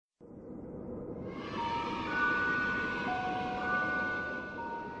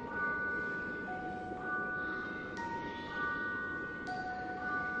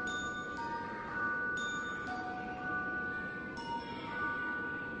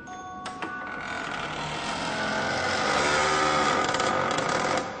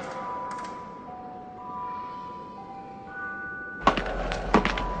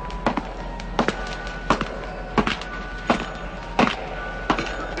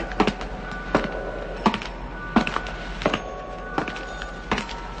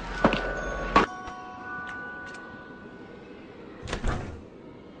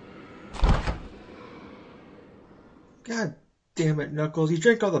damn it, Knuckles. You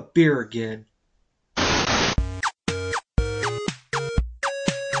drank all the beer again.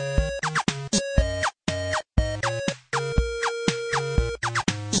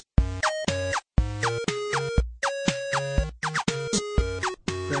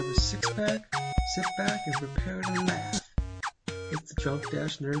 Grab a six-pack, sit back, and prepare to laugh. It's the Drunk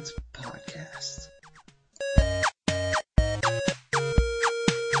Nerds podcast.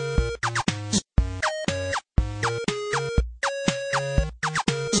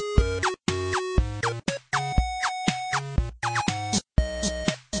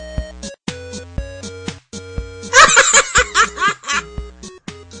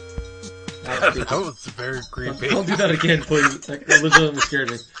 That was very creepy. Don't do that again, please. That legitimately scared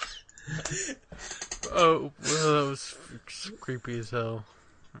me. Oh, well, that was creepy as hell.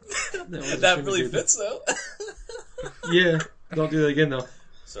 That really fits, though. Yeah, don't do that again, though.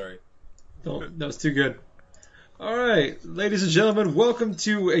 Sorry. Don't. That was too good. All right, ladies and gentlemen, welcome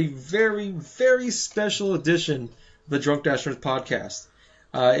to a very, very special edition of the Drunk Nerds podcast.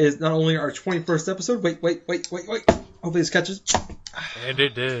 It is not only our 21st episode. Wait. Hopefully this catches. And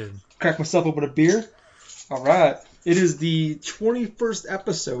it did. Crack myself open a beer. All right. It is the 21st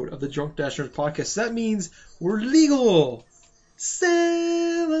episode of the Drunk Nerds podcast. So that means we're legal.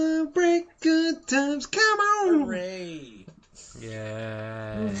 Celebrate good times. Come on. Hooray.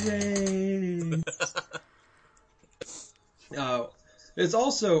 Yeah. Hooray. It's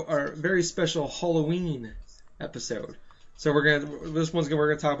also our very special Halloween episode. So we're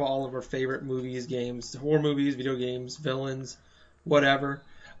gonna talk about all of our favorite movies, games, horror movies, video games, villains, whatever.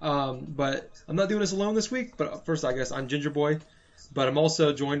 But I'm not doing this alone this week. But first, I guess I'm Gingerboy. But I'm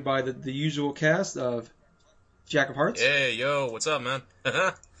also joined by the usual cast of Jack of Hearts. Hey, yo, what's up, man?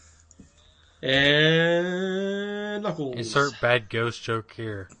 And Knuckles. Insert bad ghost joke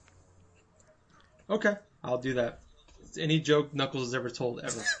here. Okay, I'll do that. It's any joke Knuckles has ever told,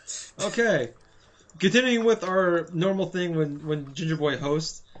 ever. Okay. Continuing with our normal thing when Gingerboy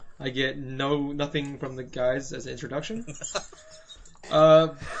hosts, I get nothing from the guys as an introduction.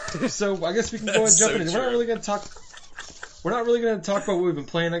 So I guess we can go and jump in. We're not really going to talk about what we've been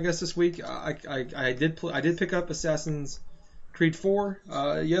playing, I guess, this week. I did pick up Assassin's Creed 4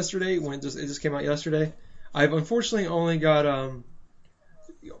 yesterday when it just came out yesterday. I've unfortunately only got a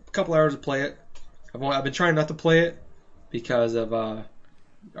couple hours to play it. I've been trying not to play it because of our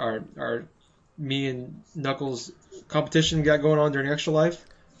me and Knuckles competition we got going on during Extra Life.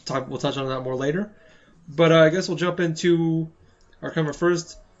 We'll touch on that more later. But I guess we'll jump into our kind of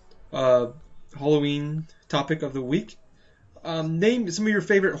first Halloween topic of the week. Name some of your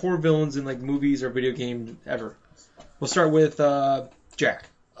favorite horror villains in like movies or video games ever. We'll start with Jack.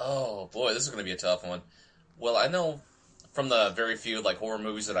 Oh, boy, this is going to be a tough one. Well, I know from the very few like horror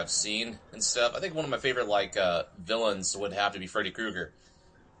movies that I've seen and stuff, I think one of my favorite like villains would have to be Freddy Krueger.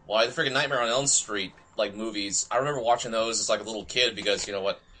 Why, the freaking Nightmare on Elm Street like movies, I remember watching those as like a little kid because, you know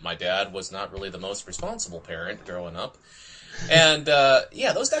what, my dad was not really the most responsible parent growing up. And,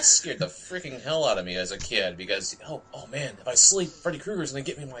 yeah, those guys scared the freaking hell out of me as a kid because, oh man, if I sleep, Freddy Krueger's gonna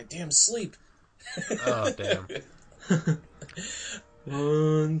get me my damn sleep. Oh, damn.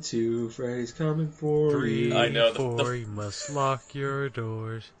 1, 2, Freddy's coming for 3, you. I know, 4, you must lock your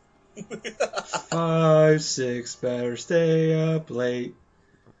doors. 5, 6, better stay up late.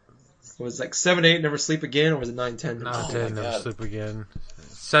 Was it like 7, 8, never sleep again, or was it 9, 10? 9, Oh 10, my never God. sleep again.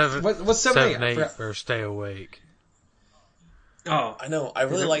 7, What's 7, 8? or stay awake. Oh, I know, I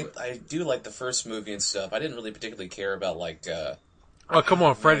do like the first movie and stuff. I didn't really particularly care about like, Oh, come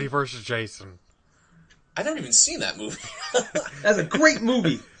on, Freddy versus Jason. I've never even seen that movie. that's a great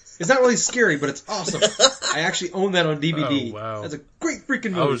movie. It's not really scary, but it's awesome. I actually own that on DVD. Oh, wow. That's a great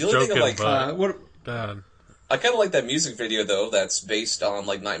freaking I was movie. The only thing joking, I like, but... What? I kind of like that music video, though, that's based on,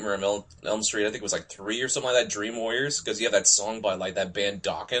 like, Nightmare on Elm Street. I think it was, like, 3 or something like that, Dream Warriors, because you have that song by, like, that band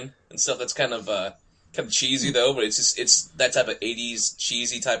Dokken and stuff that's kind of cheesy, though, but it's that type of 80s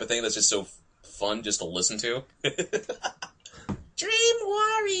cheesy type of thing that's just so fun just to listen to. Dream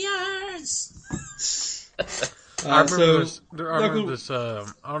Warriors! I remember this, I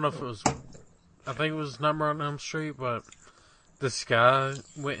don't know if it was, I think it was Nightmare on Elm Street, but this guy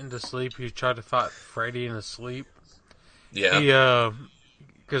went into sleep. He tried to fight Freddy in his sleep. Yeah.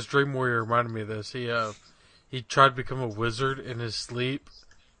 Because Dream Warrior reminded me of this. He tried to become a wizard in his sleep,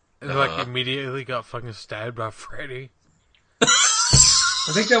 and immediately got fucking stabbed by Freddy.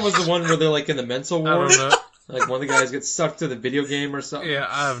 I think that was the one where they're like in the mental ward. I don't know. Like one of the guys gets stuck to the video game or something. Yeah,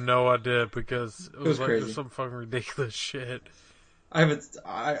 I have no idea because it was like crazy. some fucking ridiculous shit. I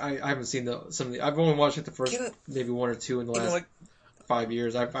haven't seen some of the. I've only watched it the first maybe 1 or 2 in the last 5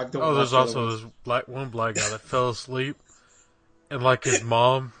 years. I don't. Oh, there's watch the also other ones. this one black guy that fell asleep and like his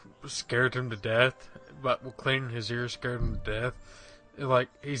mom scared him to death, but cleaning his ears scared him to death. And like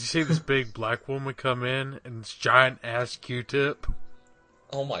you see this big black woman come in and this giant ass Q-tip.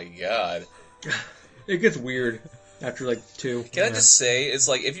 Oh my god. It gets weird after like 2. Can I just say, it's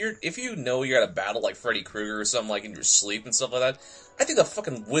like if you know you're at a battle like Freddy Krueger or something like in your sleep and stuff like that, I think the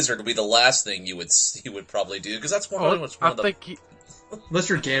fucking wizard would be the last thing you would probably do, because that's one of the. Unless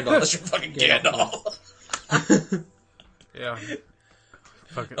you're Gandalf. Unless you're fucking Gandalf. Yeah.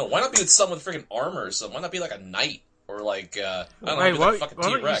 No, why not be with someone with freaking armor or something? Why not be like a knight? Or like, I don't know, hey, like fucking why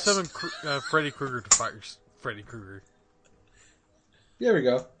don't you T-Rex. summon Freddy Krueger to fight Freddy Krueger? There we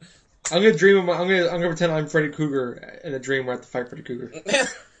go. I'm gonna pretend I'm Freddy Krueger in a dream where I have to fight Freddy Krueger. I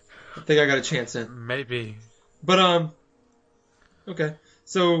think I got a chance in. Maybe. But okay.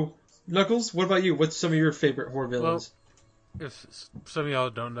 So Knuckles, what about you? What's some of your favorite horror villains? Well, if some of y'all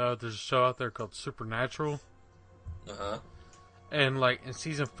don't know, there's a show out there called Supernatural. And like in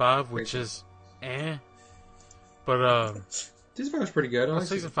season 5, which is but season 5 was pretty good. Well,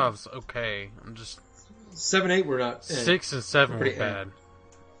 season 5 is okay. I'm just 7, 8 were not. 6 and 7 were bad.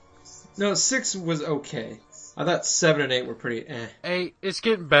 No, 6 was okay. I thought 7 and 8 were pretty 8, it's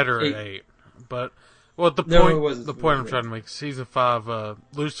getting better at 8. But the point I'm trying to make, season 5,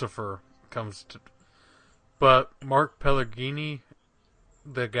 Lucifer comes to. But Mark Pellegrini,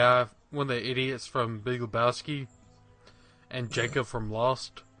 the guy, one of the idiots from Big Lebowski, and Jacob from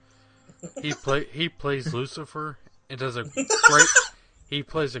Lost, he plays Lucifer and does he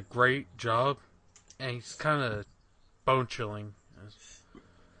plays a great job, and he's kind of bone chilling.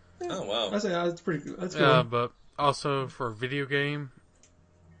 Oh wow, that's pretty good. That's good. But also for a video game,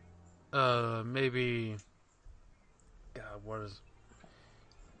 maybe.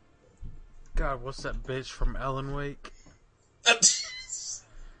 God, what's that bitch from Alan Wake?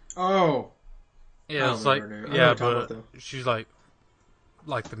 Oh. Yeah, it's like but she's like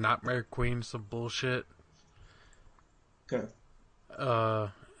the Nightmare Queen, some bullshit. Okay.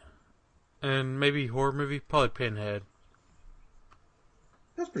 And maybe horror movie, probably Pinhead.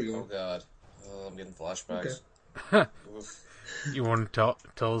 That's pretty good. Oh god, I'm getting flashbacks. Okay. You want to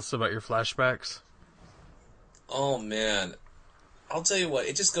tell us about your flashbacks? Oh man, I'll tell you what.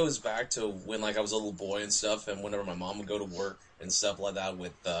 It just goes back to when like I was a little boy and stuff, and whenever my mom would go to work and stuff like that,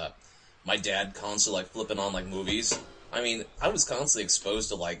 with my dad constantly like flipping on like movies. I mean, I was constantly exposed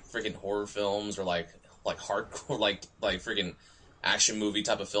to like freaking horror films or like hardcore like freaking action movie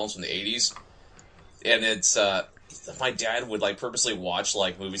type of films from the 80s. And it's my dad would like purposely watch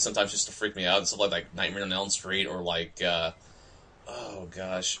like movies sometimes just to freak me out and stuff like Nightmare on Elm Street or like oh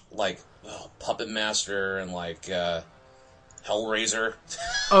gosh, like Puppet Master and like Hellraiser.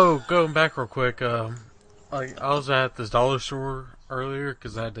 Oh, going back real quick, like I was at this dollar store earlier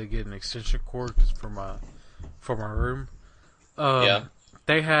because I had to get an extension cord for my room. Yeah.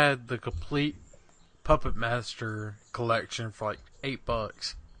 They had the complete Puppet Master collection for like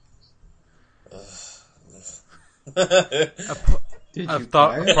 $8. I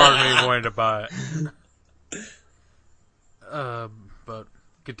thought part of me wanted to buy it. But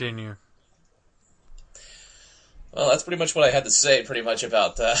continue. Well, that's pretty much what I had to say. Pretty much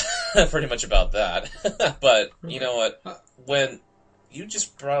about that. But you know what? When you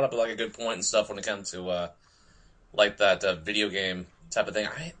just brought up like a good point and stuff when it comes to like that video game type of thing,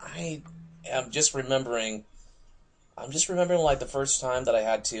 I am just remembering. I'm just remembering like the first time that I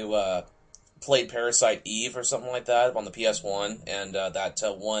had to play Parasite Eve or something like that on the PS1, and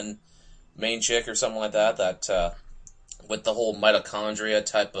that one main chick or something like that with the whole mitochondria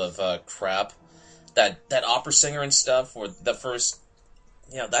type of crap. That opera singer and stuff, or the first,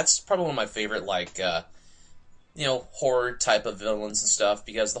 that's probably one of my favorite, like, horror type of villains and stuff,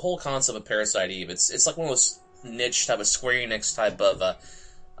 because the whole concept of Parasite Eve, it's like one of those niche type of Square Enix type of,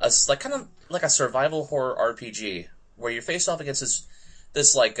 kind of like a survival horror RPG, where you're faced off against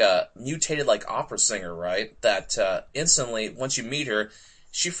this like, mutated, like, opera singer, right, that, instantly, once you meet her,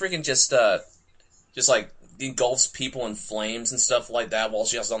 she freaking just like, engulfs people in flames and stuff like that while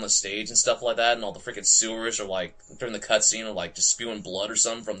she's on the stage and stuff like that, and all the freaking sewers are like during the cutscene are like just spewing blood or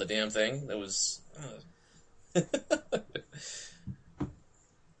something from the damn thing. It was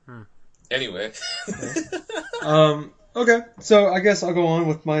anyway. Okay, so I guess I'll go on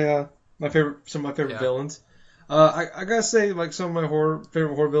with my some of my favorite villains. I gotta say, like, some of my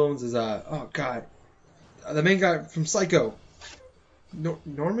favorite horror villains is oh god, the main guy from Psycho,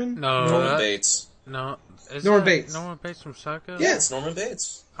 Norman Bates. No. Norman Bates. Norman Bates from Psycho? Yeah, it's Norman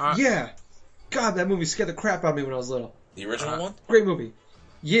Bates. Yeah. God, that movie scared the crap out of me when I was little. The original one? Great movie.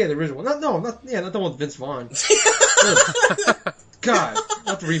 Yeah, the original one. Not the one with Vince Vaughn. God,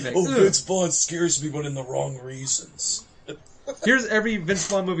 not the remake. Oh, Vince Vaughn scares me, but in the wrong reasons. Here's every Vince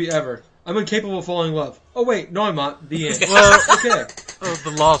Vaughn movie ever. I'm incapable of falling in love. Oh wait, no I'm not. The end. Well, Okay.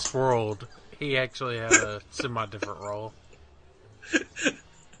 The Lost World, he actually had a semi-different role.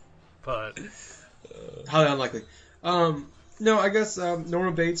 But highly unlikely. No, I guess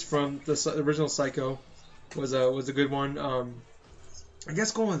Norman Bates from the original Psycho was a good one. I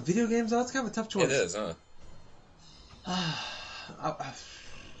guess going with video games, that's kind of a tough choice. It is, huh? I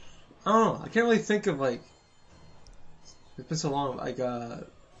don't know. I can't really think of like. It's been so long. Like the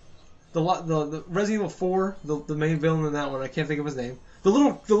Resident Evil 4, the main villain in that one. I can't think of his name. The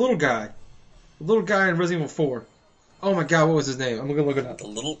little guy in Resident Evil 4. Oh my god, what was his name? I'm gonna look it up. The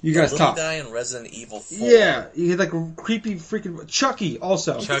little guy in Resident Evil 4. Yeah, he had like a creepy freaking Chucky.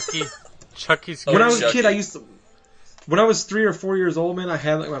 Also, Chucky's. When I was a kid, I used to. When I was 3 or 4 years old, man, I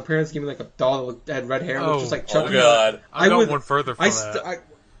had like my parents gave me like a doll that had red hair, and was just like Chucky. Oh god, I got one further from that.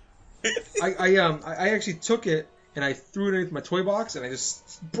 I actually took it and I threw it underneath my toy box and I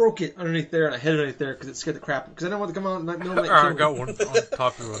just broke it underneath there and I hid it underneath there because it scared the crap because I didn't want it to come out in the middle of the night. I got one on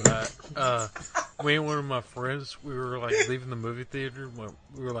top of that. Me and one of my friends, we were like leaving the movie theater when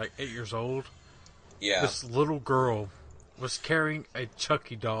we were like 8 years old. Yeah. This little girl was carrying a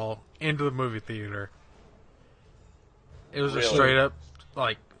Chucky doll into the movie theater. It was a straight up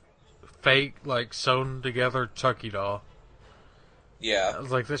like fake, like sewn together Chucky doll. Yeah. I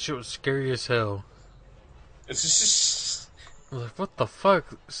was like, that shit was scary as hell. It's just... I was like, what the fuck?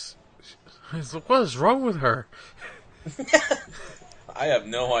 What is wrong with her? I have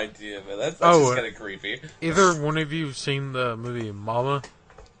no idea, man. That's just kind of creepy. Either one of you have seen the movie Mama?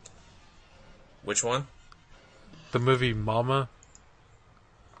 Which one? The movie Mama?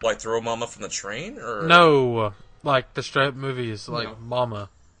 Like throw Mama from the train? Or No, like the straight movie is like Mama.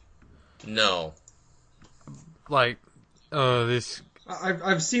 No. Like, this...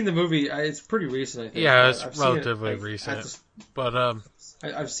 I've seen the movie. It's pretty recent, I think. Yeah, it's relatively recent. But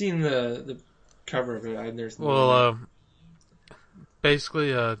I've seen the cover of it. I've never seen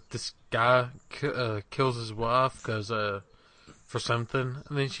basically, this guy kills his wife because for something,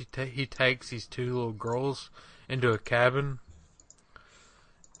 and then he takes these two little girls into a cabin,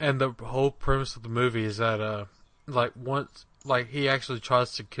 and the whole premise of the movie is that he actually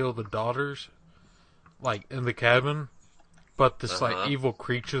tries to kill the daughters, like in the cabin. But this like evil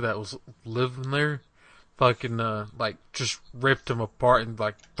creature that was living there, fucking like just ripped him apart and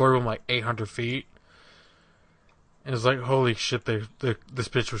like threw him like 800 feet. And it's like, holy shit, this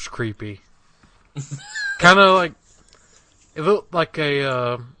bitch was creepy. Kind of like it looked like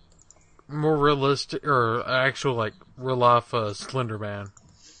a more realistic or actual like real life Slender Man.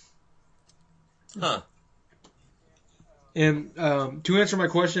 Huh. And to answer my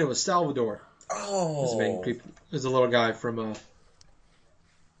question, it was Salvador. Oh. His main creep is a little guy from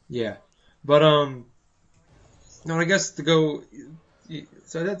yeah. But no, I guess to go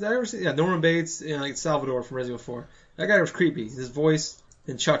so did I ever see Norman Bates and like Salvador from Resident Evil 4. That guy was creepy. His voice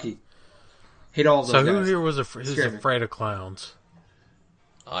and Chucky. Hate all of those guys. So who here was who's afraid of clowns?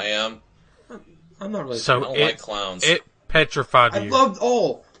 I am. I'm not really. I don't like clowns. It petrified you. I loved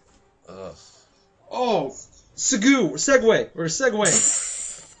all. Ugh. Oh, Segway.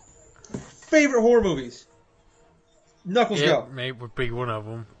 Favorite horror movies. Knuckles Go. It would be one of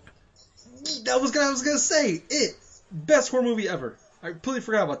them. That was what I was gonna say. It best horror movie ever. I completely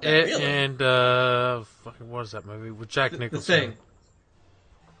forgot about that. Really? And what is that movie with Jack Nicholson? The Thing.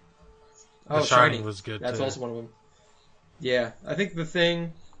 The Shining was good. That's too. also one of them. Yeah, I think The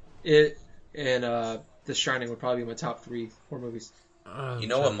Thing, It, and The Shining would probably be my top 3 horror movies. You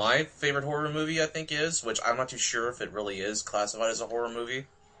know what my favorite horror movie I think is, which I'm not too sure if it really is classified as a horror movie.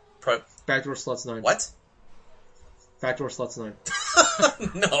 Backdoor Sluts 9. What? Backdoor Sluts 9.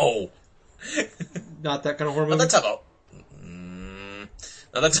 No. Not that kind of horror movie? Not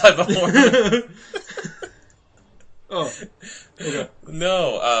that type of horror. Oh. Okay.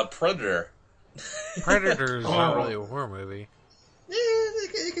 No, Predator. Predator is not really a horror movie.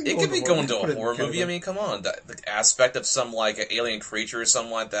 It could be going to a horror movie. I mean, come on. The aspect of some, like, an alien creature or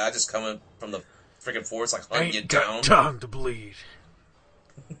something like that just coming from the freaking forest, like, hunting you down. Ain't got time to bleed.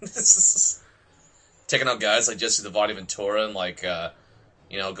 Taking out guys like Jesse the Body Ventura and, like,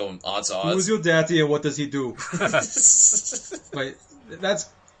 going odds. Who's your daddy and what does he do? Wait,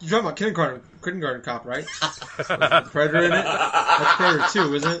 you're talking about Kindergarten Cop, right? The Predator in it? That's Predator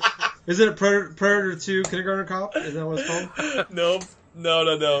 2, isn't it? Isn't it Predator 2 Kindergarten Cop? Isn't that what it's called? No.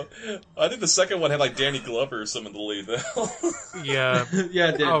 I think the second one had like Danny Glover or some in the lead. Yeah.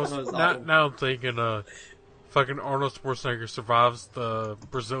 Yeah, it did. Now I'm thinking fucking Arnold Schwarzenegger survives the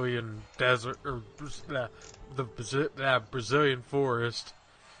Brazilian desert, or the Brazilian forest,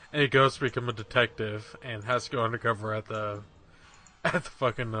 and he goes to become a detective and has to go undercover at the at the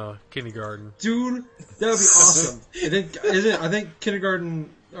fucking kindergarten. Dude, that would be awesome. I think Kindergarten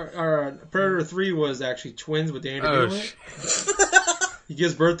or Predator 3 was actually twins with Danny DeVito in it. He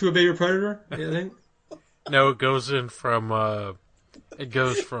gives birth to a baby predator, I think. No, it goes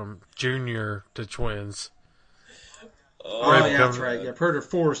from junior to twins. Oh, yeah, that's right. Yeah, Predator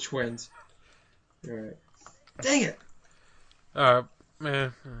 4 is twins. All right. Dang it.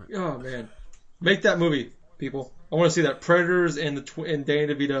 Man. Oh, man. Make that movie, people. I want to see that Predators and and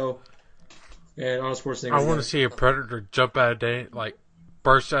Danny DeVito and Arnold Schwarzenegger. I want to see a Predator jump out of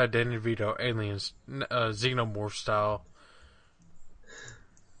burst out of Danny DeVito, aliens, xenomorph style.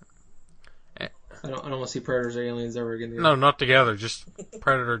 I don't want to see Predators or aliens ever again. No, not together. Just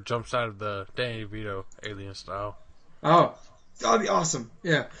Predator jumps out of the Danny DeVito alien style. Oh, that'd be awesome.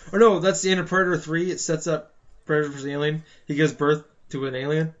 Yeah. Or no, that's the end of Predator 3. It sets up Predator vs. Alien. He gives birth to an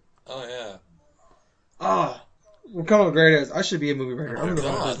alien. Oh, yeah. Oh, what kind of great is? I should be a movie writer. Oh, my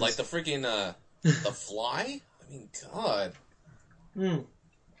God. Like the freaking, The Fly? I mean, God. Not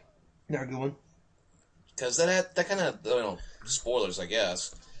a good one. Because that kind of, spoilers, I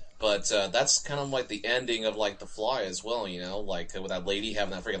guess. But that's kind of like the ending of, like, The Fly as well, like with that lady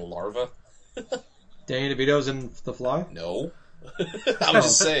having that freaking larva. Danny DeVito's in The Fly? No. I was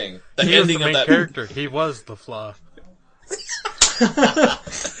just saying. The he ending was the main of that character. He was the Fly.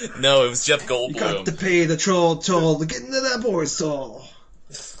 No, it was Jeff Goldblum. You got to pay the troll toll to get into that boy's soul.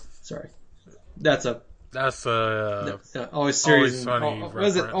 Sorry. That's always serious. Always Sunny what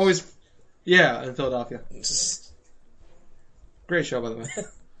is it? Always, yeah, in Philadelphia. Great show, by the way.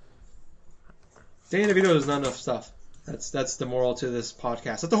 Danny DeVito does not enough stuff. That's the moral to this podcast.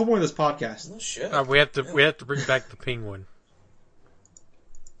 That's the whole point of this podcast. Oh, shit. We have to bring back the penguin.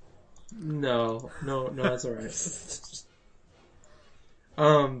 No, that's all right.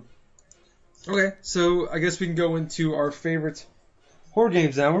 Okay, so I guess we can go into our favorite horror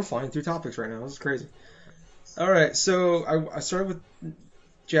games now. We're flying through topics right now. This is crazy. All right, so I started with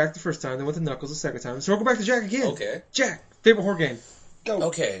Jack the first time, then went to Knuckles the second time. So we'll go back to Jack again. Okay. Jack, favorite horror game. Go.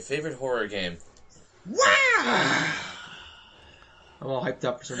 Okay, favorite horror game. Wow! I'm all hyped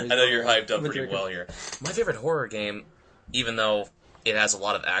up for some reason. I know you're hyped up pretty well here. My favorite horror game, even though it has a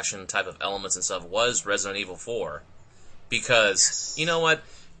lot of action type of elements and stuff, was Resident Evil 4. Because, you know what?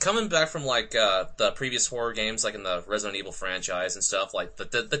 Coming back from, like, the previous horror games, like in the Resident Evil franchise and stuff, like,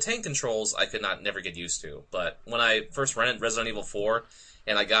 the tank controls I could never get used to. But when I first rented Resident Evil 4,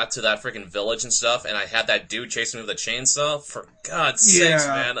 and I got to that freaking village and stuff, and I had that dude chasing me with a chainsaw, for God's sakes,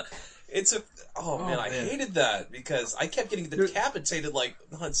 man. I hated that, because I kept getting decapitated, like,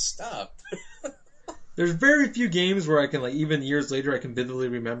 non-stop. There's very few games where I can, like, even years later, I can vividly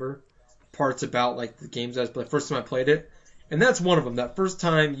remember parts about, like, the games the first time I played it. And that's one of them. That first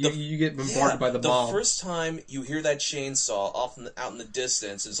time you get bombarded by the mob. The first time you hear that chainsaw out in the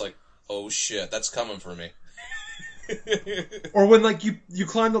distance, it's like, oh shit, that's coming for me. Or when, like, you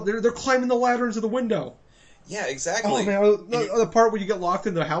climb they're climbing the ladder into the window. Yeah, exactly. Oh, man. The part where you get locked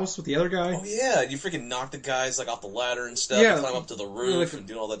in the house with the other guy. Oh, yeah. You freaking knock the guys, like, off the ladder and stuff. Yeah. And climb up to the roof and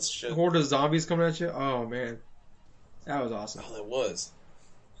do all that shit. Horde of zombies coming at you. Oh, man. That was awesome. Oh, that was.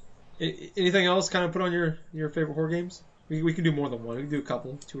 Anything else kind of put on your favorite horror games? We can do more than one. We can do a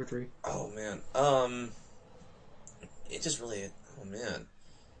couple, 2 or 3. Oh, man. It just really...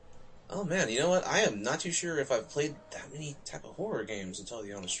 Oh, man. You know what? I am not too sure if I've played that many type of horror games, to tell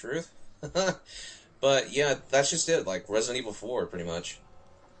you the honest truth. But, yeah, that's just it. Like, Resident Evil 4, pretty much.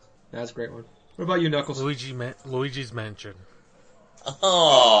 That's a great one. What about you, Knuckles? Luigi's Mansion.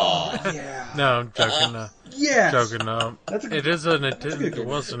 Oh, yeah. No, I'm joking. Yes. Joking. It was a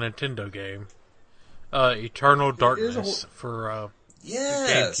Nintendo game. Eternal Darkness for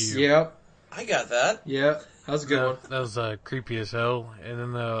yes. GameCube. Yep. I got that. Yep. That was a good one. That was creepy as hell. And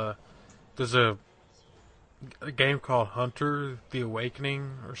then there's a game called Hunter the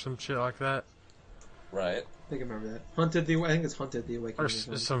Awakening or some shit like that. Right. I think I remember that. I think it's Hunted the Awakening.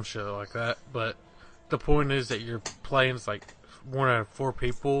 Or some shit like that. But the point is that you're playing as like 1 out of 4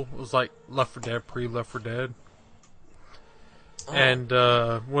 people. It was like Left 4 Dead, pre-Left 4 Dead. Oh. And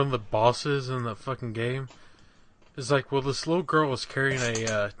one of the bosses in the fucking game is like, well, this little girl was carrying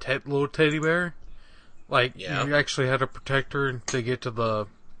a little teddy bear. Like, you actually had to protect her to get till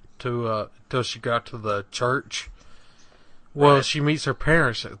she got to the church. Well, right. She meets her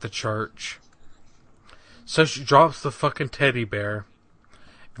parents at the church. So she drops the fucking teddy bear,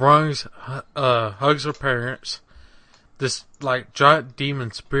 hugs her parents. This, like, giant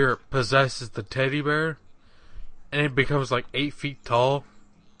demon spirit possesses the teddy bear, and it becomes, like, 8 feet tall.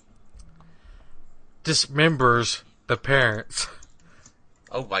 Dismembers the parents.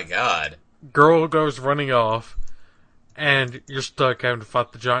 Oh my god. Girl goes running off. and you're stuck having to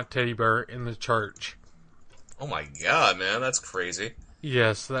fight the giant teddy bear in the church. Oh my god, man, that's crazy.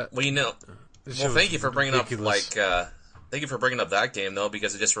 Yes, that. Well, thank you for bringing thank you for bringing up that game though,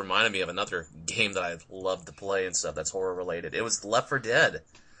 because it just reminded me of another game that I love to play and stuff that's horror related. It was Left 4 Dead.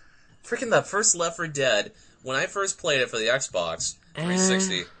 Freaking the first Left 4 Dead. When I first played it for the Xbox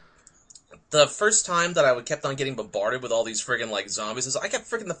 360. The first time that I kept on getting bombarded with all these friggin' like zombies, I kept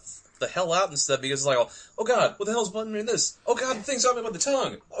freaking the hell out and stuff because it's like, oh god, what the hell's button in this? Oh god, the thing's got me by the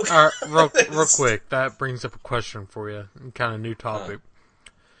tongue. Oh, real quick, that brings up a question for you, kind of new topic.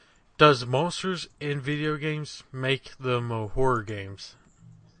 Does monsters in video games make them horror games?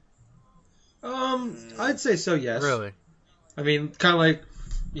 I'd say so. Yes. Really? I mean, kind of like,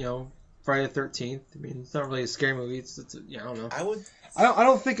 Friday the 13th. I mean, it's not really a scary movie. It's I don't know. I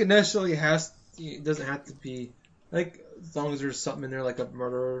don't think it necessarily it doesn't have to be, like, as long as there's something in there like a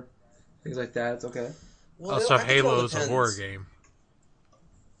murder, things like that, it's okay. Well, so Halo's a horror game.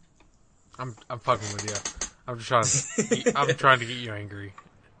 I'm fucking with you. I'm trying to get you angry.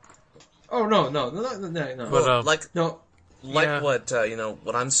 Oh no. But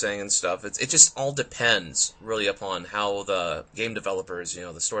what I'm saying and stuff. It just all depends really upon how the game developers,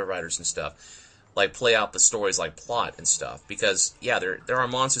 the story writers and stuff, like play out the stories like plot and stuff. Because there are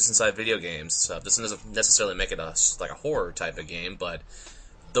monsters inside video games. So it doesn't necessarily make it a horror type of game, but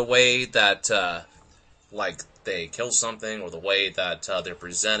the way that they kill something or the way that they're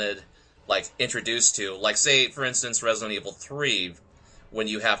presented, like introduced to, like say for instance Resident Evil 3. When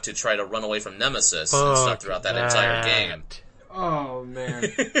you have to try to run away from Nemesis and stuff throughout that entire game. Oh, man.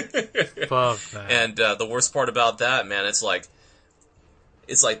 Fuck that. And the worst part about that, man, it's like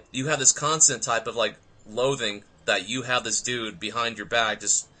you have this constant type of, like, loathing that you have this dude behind your back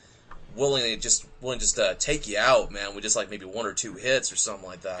just willing to take you out, man, with just, like, maybe 1 or 2 hits or something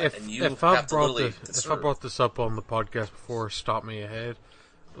like that. If I brought this up on the podcast before, stop me ahead.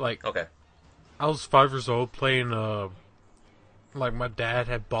 Like, okay. I was 5 years old playing, like, my dad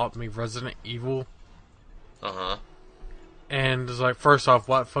had bought me Resident Evil. Uh-huh. And it's like, first off,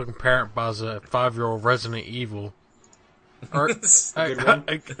 what fucking parent buys a 5-year-old Resident Evil? Or,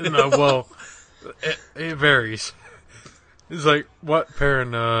 no, well, it varies. It's like, what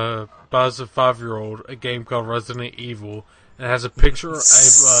parent buys a 5-year-old a game called Resident Evil and has a picture of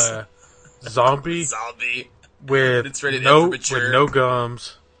a zombie with no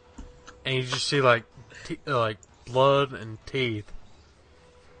gums, and you just see like blood and teeth,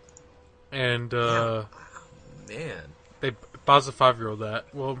 and man, they buys a 5-year-old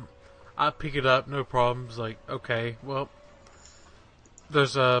that. Well, I pick it up, no problems. Like, okay, well,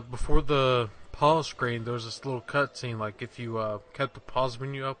 there's before the pause screen, there's this little cutscene. Like, if you kept the pause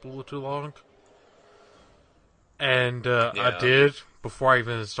menu up a little too long, and I did before I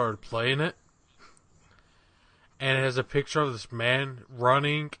even started playing it, and it has a picture of this man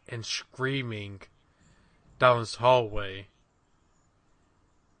running and screaming down this hallway.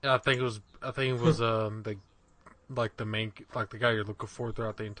 I think it was the guy you're looking for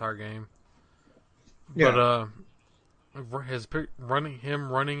throughout the entire game. Yeah. But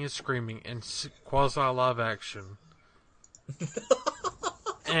him running and screaming in quasi live action.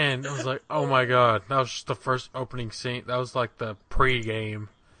 And I was like, oh my god, that was just the first opening scene. That was like the pre-game.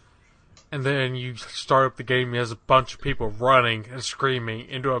 And then you start up the game, and there's a bunch of people running and screaming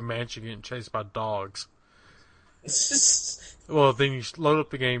into a mansion getting chased by dogs. Well, then you load up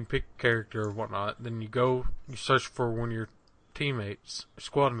the game, pick a character or whatnot. Then you search for one of your teammates,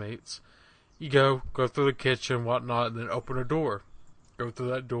 squad mates. You go through the kitchen, whatnot, and then open a door. Go through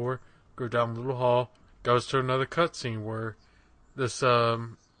that door, go down the little hall, goes to another cutscene where this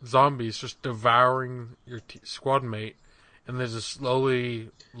zombie is just devouring your squad mate, and then just slowly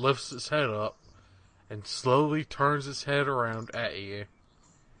lifts its head up and slowly turns its head around at you.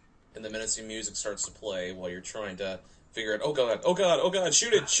 And the menacing music starts to play while you're trying to figure out, oh god,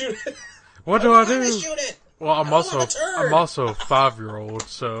 shoot it! What do I do? Shoot it! Well, I'm also a 5-year-old,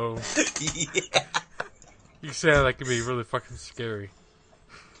 so yeah. You can say that can be really fucking scary.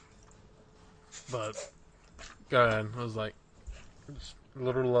 But go ahead. I was like, just a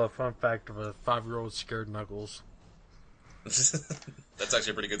little fun fact of a 5-year-old scared Knuckles. That's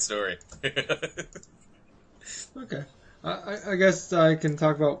actually a pretty good story. Okay. I guess I can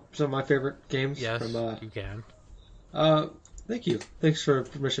talk about some of my favorite games. Yes, you can. Thank you. Thanks for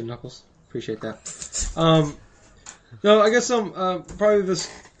permission, Knuckles. Appreciate that. No, I guess probably the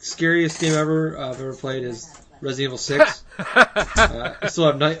scariest game I've ever played is Resident Evil 6. I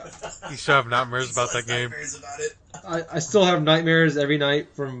still have You still have nightmares about that game? I still have nightmares every night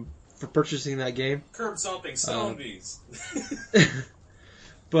for purchasing that game. Curb stomping zombies.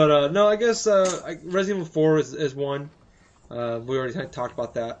 But no, I guess Resident Evil 4 is one. We already kind of talked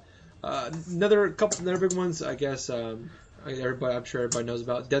about that. Another big ones, I guess. I'm sure everybody knows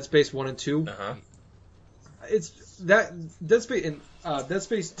about Dead Space 1 and 2. Uh-huh. It's that Dead Space and Dead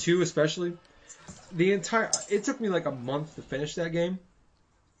Space 2 especially. It took me like a month to finish that game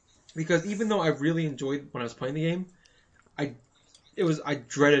because even though I really enjoyed when I was playing the game, I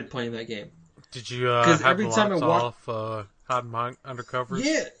dreaded playing that game. Did you have every the time off, hide my undercovers?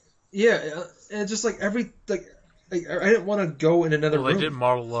 Yeah, and just like I didn't want to go in another room. They did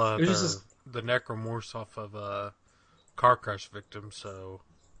model the necromorphs off of car crash victims, so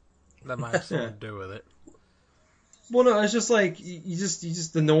that might have something to do with it. Well, no, it's just like you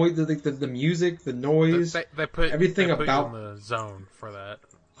just the noise, the music, the noise, they put everything they put about you in the zone for that.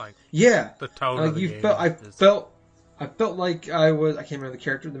 Like the tone like of the game. I felt like I can't remember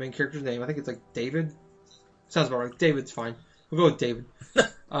the main character's name. I think it's like David. Sounds about right. David's fine. We'll go with David. You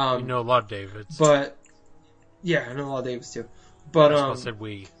know a lot of Davids, but yeah, I know a lot of Davids too. But I said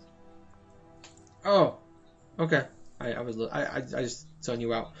we. Oh, okay. I just zone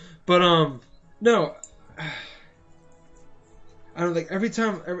you out. But no. I don't like every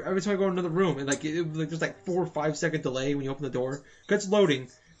time I go in another room and there's like 4 or 5 second delay when you open the door. It's loading,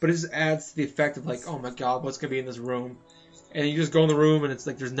 but it just adds to the effect of like, oh my god, what's gonna be in this room? And you just go in the room and it's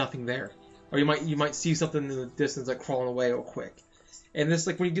like there's nothing there, or you might see something in the distance like crawling away real quick. And this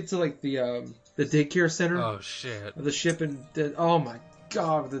like when you get to like the daycare center. Oh shit! Of the ship and oh my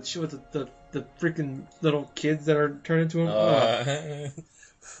god, the freaking little kids that are turned into them.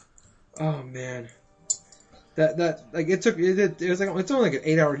 Oh man. That like it's only like an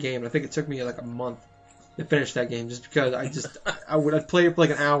 8-hour game. And I think it took me like a month to finish that game just because I'd play it for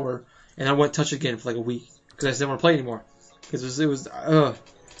like an hour and I wouldn't touch it again for like a week because I just didn't want to play anymore because it was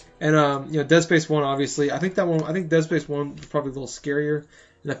and Dead Space 1 obviously I think Dead Space 1 was probably a little scarier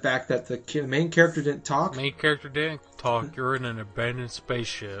in the fact that the main character didn't talk. You're in an abandoned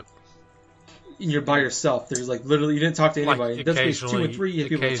spaceship. You're by yourself. There's like literally you didn't talk to anybody. Like Dead Space 2 and 3 you had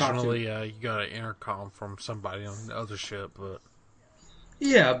people to talk to. Occasionally you got an intercom from somebody on the other ship, but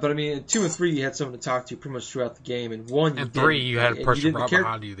yeah, but I mean in 2 and 3 you had someone to talk to pretty much throughout the game, and 1 you and 3 you had a person right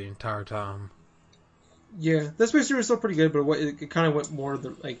behind you the entire time. Yeah, Dead Space 3 was still pretty good, but it kind of went more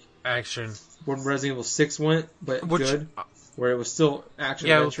the like action. When Resident Evil 6 went, but good, where it was still action.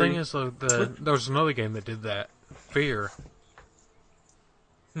 Yeah, the thing is, there was another game that did that. Fear.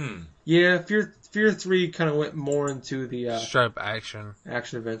 Yeah, Fear 3 kind of went more into the straight up action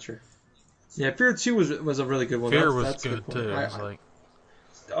adventure. Yeah, Fear 2 was a really good one. Fear was good too.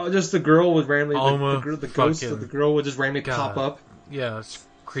 Just the girl would randomly the ghost of the girl would just randomly pop up. Yeah, it's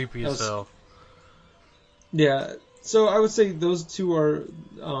creepy as hell. Yeah, so I would say those two are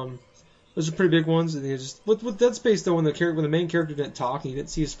those are pretty big ones. And just with Dead Space though, when the main character didn't talk and you didn't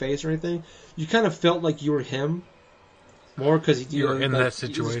see his face or anything, you kind of felt like you were him. More because you were in that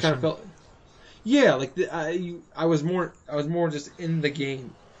situation. Kind of felt, yeah, like I was more just in the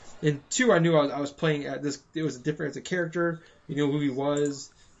game. In 2, I knew I was playing at this. It was different as a character. You knew who he was.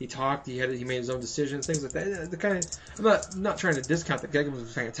 He talked. He made his own decisions. Things like that. The kind of I'm not trying to discount the game.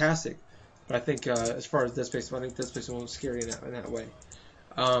 Was fantastic, but I think as far as Dead Space, I think Dead Space 1 was scary in that way.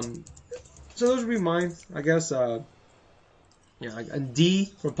 So those would be mine, I guess. Like a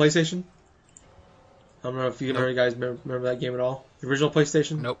D from PlayStation. I don't know if you guys remember that game at all. The original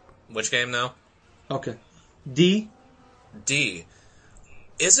PlayStation? Nope. Which game now? Okay. D.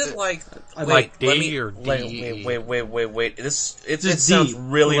 Is it like D or D? Wait. It sounds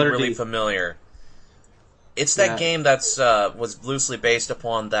really familiar. It's that game that's was loosely based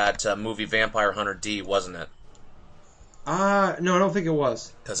upon that movie Vampire Hunter D, wasn't it? No, I don't think it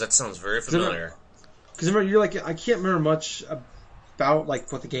was. Because that sounds very familiar. Because remember, you're like I can't remember much about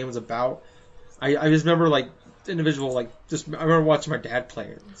like what the game was about. I just remember like individual I remember watching my dad play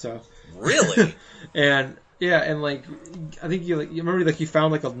it. So really, and like I think you remember like you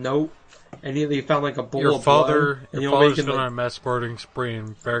found like a note and he found like a bowl of blood. Your father's going on a mass murdering spree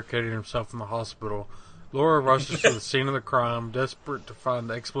and barricading himself in the hospital. Laura rushes to the scene of the crime, desperate to find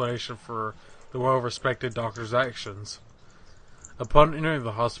the explanation for the well-respected doctor's actions. Upon entering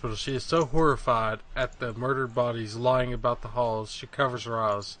the hospital, she is so horrified at the murdered bodies lying about the halls, she covers her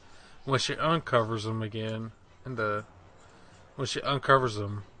eyes. When she uncovers them,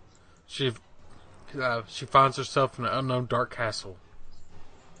 she finds herself in an unknown dark castle.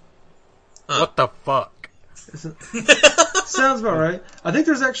 What the fuck? Sounds about right. I think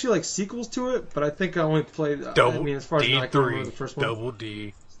there's actually like sequels to it, but I think I only played. As far as I can remember the first one. Double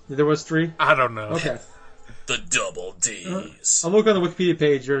D. There was 3. I don't know. Okay. The double D's. I'll look on the Wikipedia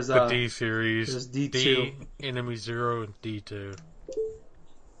page. There's the D series. There's D2, D, Enemy 0, and D2.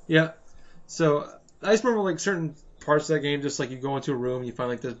 Yeah. So I just remember like certain parts of that game, just like you go into a room, you find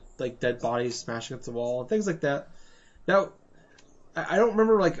like the dead bodies smashing against the wall and things like that. I don't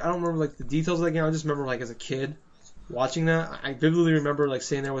remember the details of that game. I just remember like as a kid watching that. I vividly remember like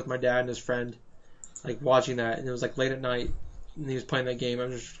sitting there with my dad and his friend, like watching that, and it was like late at night, and he was playing that game. I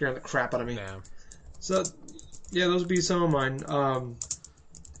was just scaring the crap out of me. Damn. So yeah, those would be some of mine.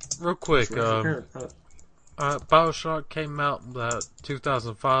 Real quick, BioShock came out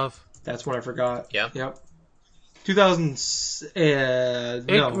 2005. That's what I forgot. Yeah. Yep. 2000. It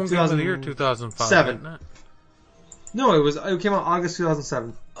won't go to the year 2005. 7. No, it came out August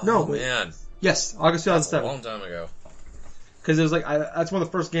 2007. Oh, no, man. Yes, August 2007. That's a long time ago. Because it was like that's one of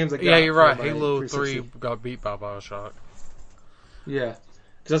the first games I got. Yeah, you're right. Halo 3 got beat by BioShock. Yeah,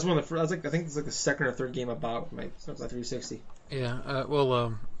 because that's one of the first. I think it's like the second or third game I bought with my 360. Yeah.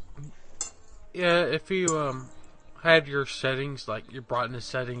 Yeah. If you had your settings, like your brightness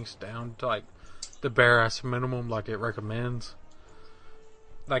settings down to like the bare ass minimum, like it recommends,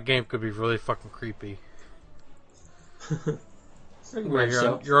 that game could be really fucking creepy. Where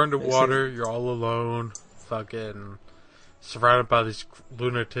you're underwater, you're all alone, fucking surrounded by these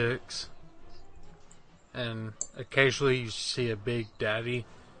lunatics, and occasionally you see a big daddy.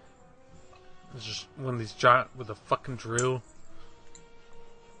 It's just one of these giant with a fucking drill,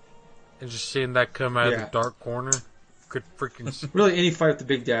 and just seeing that come out of the dark corner could freaking really any fight with the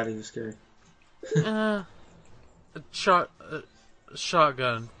big daddy was scary. A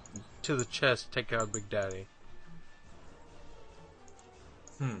shotgun to the chest, take out Big Daddy.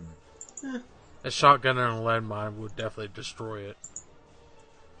 A shotgun and a landmine would definitely destroy it.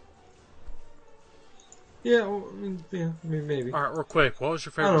 Yeah, maybe. Alright, real quick, what was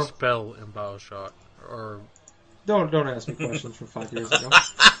your favorite spell in BioShock? Or Don't ask me questions from 5 years ago.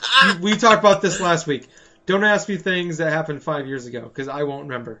 We talked about this last week. Don't ask me things that happened 5 years ago, because I won't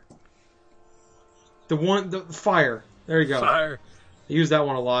remember. The fire. There you go. Fire. I use that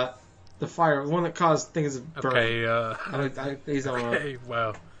one a lot. The fire, the one that caused things to burn. Okay, I use that one a lot. Okay,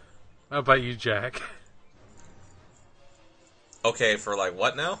 well. How about you, Jack? Okay, for like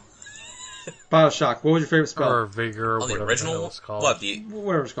what now? BioShock. What was your favorite spell? Or Vigor, or the whatever original it's called.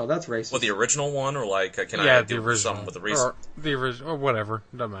 Whatever it's called. That's racist. What, the original one, or like can I do something with the recent? Or the original, or whatever.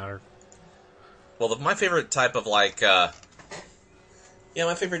 Doesn't matter. Well, my favorite type of like, my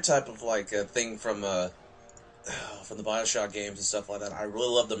favorite type of like thing from the BioShock games and stuff like that. I really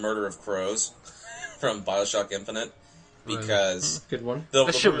love the murder of crows from BioShock Infinite because good one.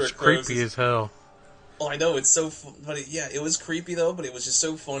 That shit was creepy as hell. Oh, I know, it's so funny. Yeah, it was creepy though, but it was just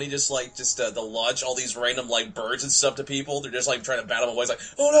so funny. Just to launch all these random like birds and stuff to people. They're just like trying to bat them away. It's like,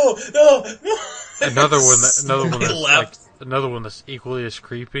 oh no. Another one that's equally as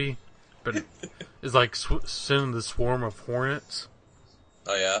creepy, but is like sending the swarm of hornets.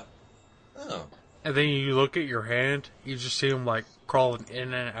 Oh yeah. Oh. And then you look at your hand, you just see them like crawling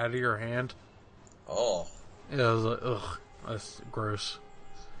in and out of your hand. Oh. Yeah, I was like, ugh, that's gross.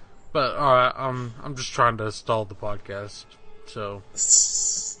 But alright, I'm just trying to stall the podcast, so.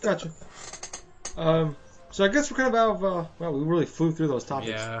 Gotcha. So I guess we're kind of out of, we really flew through those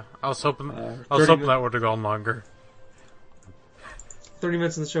topics. Yeah, I was hoping that would have gone longer. 30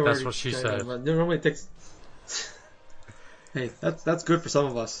 minutes in the show. That's what she said. Normally it takes. Hey, that's good for some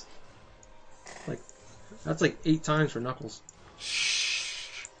of us. That's like 8 times for Knuckles.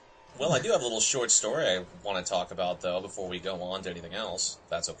 Well, I do have a little short story I want to talk about, though, before we go on to anything else. If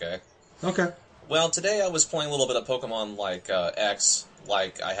that's okay. Okay. Well, today I was playing a little bit of Pokemon X,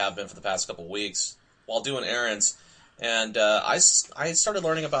 like I have been for the past couple weeks, while doing errands, and I started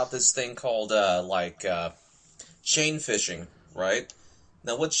learning about this thing called chain fishing, right?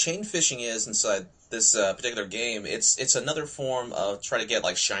 Now, what chain fishing is inside this particular game, it's another form of trying to get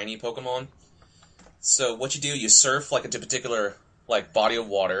like shiny Pokemon. So what you do, you surf like a particular like body of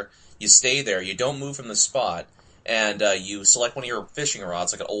water. You stay there. You don't move from the spot, and you select one of your fishing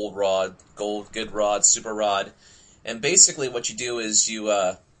rods, like an old rod, good rod, super rod, and basically what you do is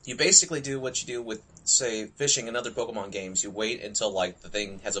you basically do what you do with, say, fishing in other Pokemon games. You wait until like the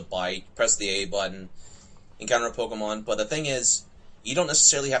thing has a bite, press the A button, encounter a Pokemon. But the thing is, you don't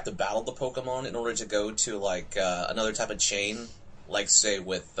necessarily have to battle the Pokemon in order to go to like another type of chain, like say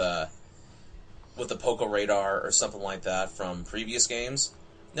with the Poké Radar or something like that from previous games.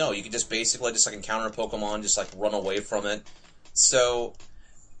 No, you can just basically just like encounter a Pokemon, just like run away from it. So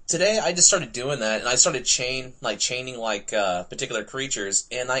today I just started doing that, and I started chaining particular creatures,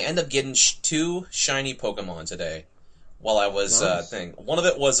 and I ended up getting 2 shiny Pokemon today while I was thing. One of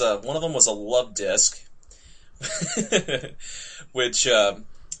them was a Love Disc, which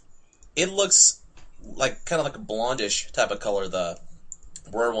it looks like kind of like a blondish type of color, the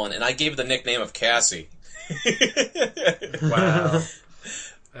rare one, and I gave it the nickname of Cassie. Wow.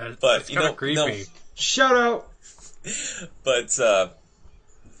 But kind of creepy. No. Shout out. But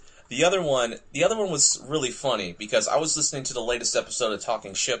the other one was really funny because I was listening to the latest episode of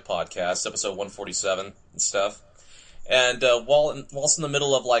Talking Ship podcast, episode 147 and stuff. And whilst in the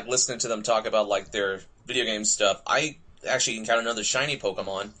middle of like listening to them talk about like their video game stuff, I actually encountered another shiny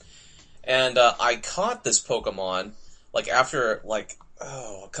Pokemon, and I caught this Pokemon like after like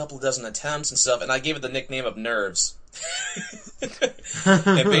a couple of dozen attempts and stuff, and I gave it the nickname of Nerves.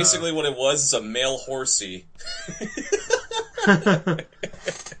 And basically what it was is a male horsey.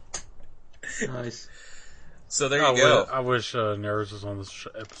 Nice. So there you go. I wish Nerves was on this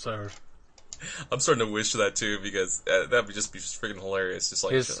episode. I'm starting to wish that too because that would just be freaking hilarious. Just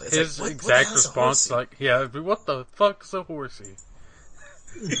like his exact response, like, yeah, what the fuck's a horsey?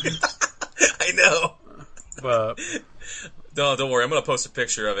 I know. But no, don't worry. I'm gonna post a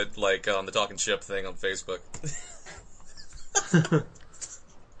picture of it, like on the Talking Ship thing on Facebook.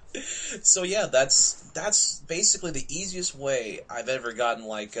 So yeah, that's basically the easiest way I've ever gotten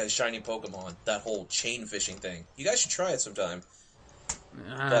like a shiny Pokemon. That whole chain fishing thing. You guys should try it sometime.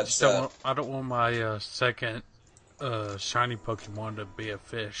 I don't want my second shiny Pokemon to be a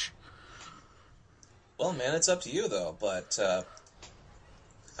fish. Well, man, it's up to you though. But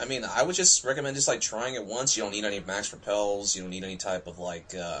I mean, I would just recommend just like trying it once. You don't need any max repels. You don't need any type of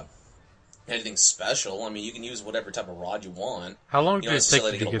like anything special. I mean, you can use whatever type of rod you want. How long did it take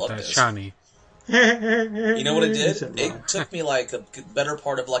you to get that shiny? You know what it did? It took me like a better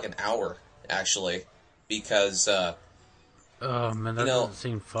part of like an hour, actually, because oh man, that doesn't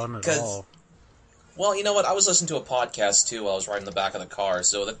seem fun at all. Well, you know what? I was listening to a podcast too while I was riding the back of the car,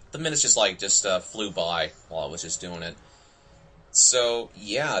 so the minutes just flew by while I was just doing it. So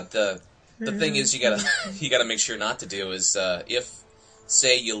yeah, the thing is you gotta make sure not to do is if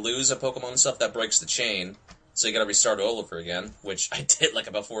say you lose a Pokemon and stuff, that breaks the chain, so you gotta restart all over again, which I did like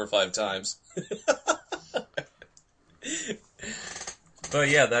about 4 or 5 times. But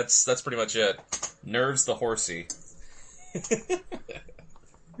yeah, that's pretty much it. Nerves the horsey.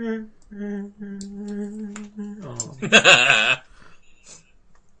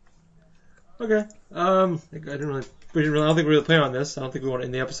 Okay. I don't think we really plan on this. I don't think we want to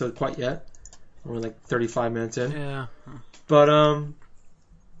end the episode quite yet. We're like 35 minutes in. Yeah. But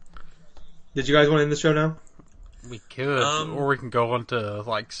did you guys want to end the show now? We could, or we can go on to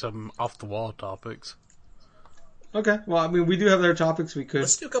like some off the wall topics. Okay. Well, I mean, we do have other topics. We could.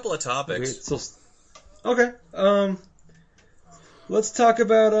 Let's do a couple of topics. Okay. Let's talk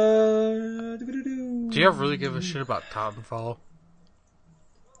about Do you ever really give a shit about Titanfall?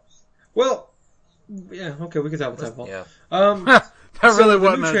 Well, yeah. Okay, we can talk about Titanfall. Yeah. That really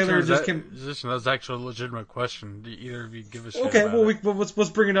wasn't a trailer. That was actually a legitimate question. Do either of you give a shit? Okay. About it? Let's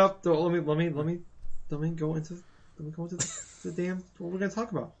bring it up. Let me go into the damn what we're gonna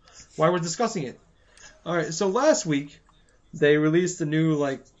talk about. Why we're discussing it. All right. So last week they released a new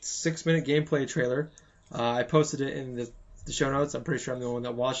 6-minute gameplay trailer. I posted it in the show notes. I'm pretty sure I'm the only one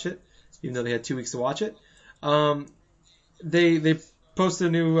that watched it, even though they had 2 weeks to watch it. They posted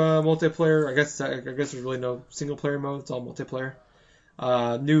a new multiplayer. I guess there's really no single player mode. It's all multiplayer.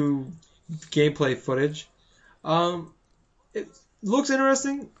 New gameplay footage. It looks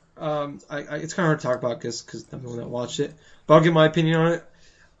interesting. It's kind of hard to talk about because I'm the one that watched it. But I'll give my opinion on it.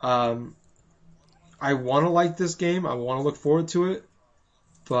 I want to like this game. I want to look forward to it.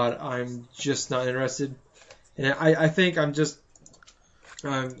 But I'm just not interested. And I think I'm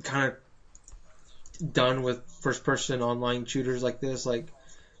kind of done with first-person online shooters like this, like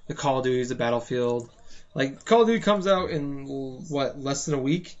the Call of Duty, the Battlefield. Like, Call of Duty comes out in, less than a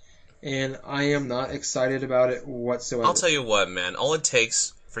week, and I am not excited about it whatsoever. I'll tell you what, man. All it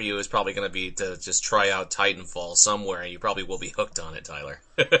takes for you is probably going to be to just try out Titanfall somewhere, and you probably will be hooked on it, Tyler.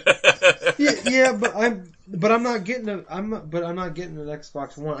 yeah, but I'm not getting an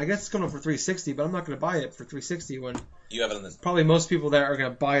Xbox One. I guess it's coming up for 360, but I'm not going to buy it for 360 when you have it on the probably most people that are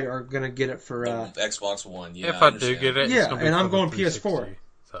going to buy it are going to get it for Xbox One. Yeah, if I do get it, yeah, and I'm going PS4.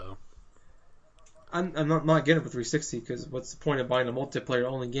 So I'm not getting it for 360 because what's the point of buying a multiplayer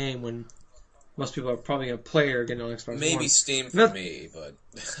only game when most people are probably going to play or get it on Xbox One? Maybe Steam for me, but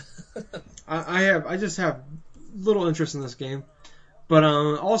I just have little interest in this game. But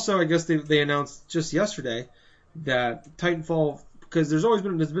also, I guess they announced just yesterday that Titanfall, because there's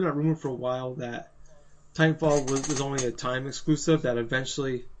been a rumor for a while that Titanfall was only a time exclusive, that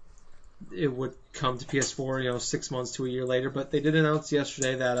eventually it would come to PS4, 6 months to a year later. But they did announce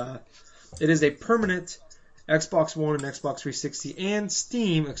yesterday that it is a permanent Xbox One and Xbox 360 and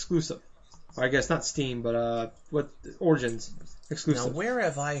Steam exclusive. Or I guess not Steam, but Origins exclusive. Now, where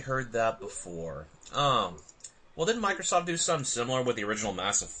have I heard that before? Well, didn't Microsoft do something similar with the original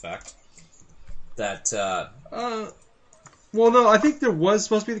Mass Effect? Well, no, I think there was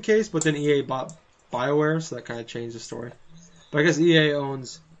supposed to be the case, but then EA bought BioWare, so that kind of changed the story. But I guess EA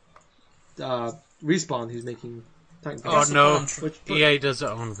owns Respawn, who's making Titanfall. Oh, no. EA doesn't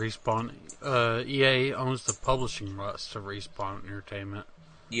own Respawn. EA owns the publishing rights to Respawn Entertainment.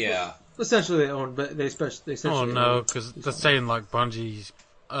 Yeah. Essentially, they own, but they essentially. Oh, no, because that's saying, like, Bungie's.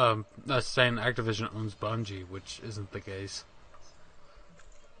 That's saying Activision owns Bungie, which isn't the case.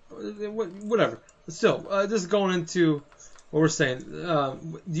 Whatever. But still, just going into what we're saying.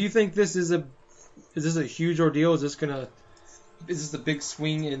 Do you think this is a huge ordeal? Is this a big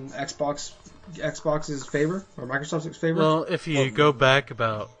swing in Xbox's favor or Microsoft's favor? Well, if you go back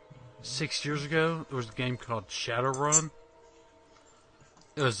about 6 years ago, there was a game called Shadowrun.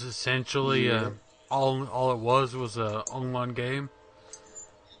 It was essentially all it was an online game.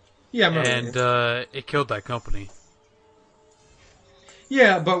 Yeah, I remember. And it killed that company.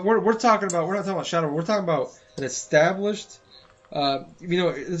 Yeah, but we're not talking about Shadowrun. We're talking about an established.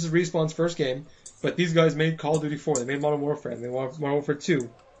 This is Respawn's first game, but these guys made Call of Duty 4. They made Modern Warfare. They made Modern Warfare 2.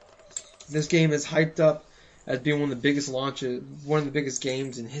 This game is hyped up as being one of the biggest launches, one of the biggest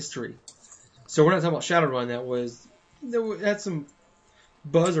games in history. So we're not talking about Shadowrun. That had some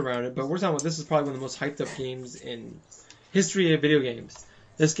buzz around it, but we're talking about this is probably one of the most hyped up games in history of video games.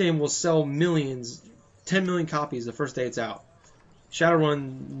 This game will sell millions, 10 million copies the first day it's out.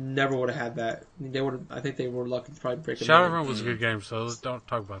 Shadowrun never would have had that. I think they were lucky to probably break it. Shadowrun was a good game, so don't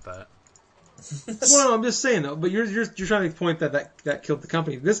talk about that. Well, no, I'm just saying though. But you're trying to make the point that killed the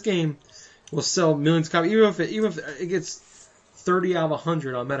company. This game will sell millions of copies, even if it gets 30 out of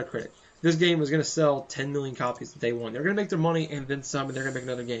 100 on Metacritic. This game is going to sell 10 million copies day one. They're going to make their money and then some, and they're going to make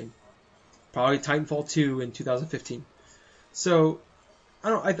another game. Probably Titanfall 2 in 2015. So,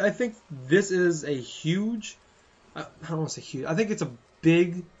 I think this is a huge. I don't want to say huge. I think it's a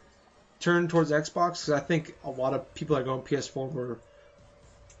big turn towards Xbox because I think a lot of people that are going PS4 were,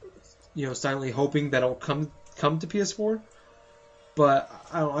 silently hoping that it'll come to PS4. But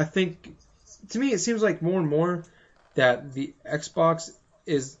I think to me it seems like more and more that the Xbox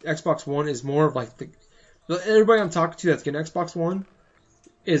One is more of like everybody I'm talking to that's getting Xbox One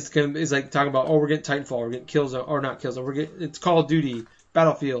is like talking about, we're getting Titanfall, we're getting Killzone, or not Killzone, it's Call of Duty,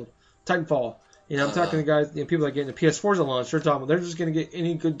 Battlefield, Titanfall. I'm talking to guys, people that get into PS4s at launch, they're talking about they're just going to get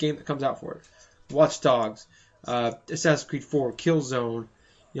any good game that comes out for it. Watch Dogs, Assassin's Creed 4, Killzone,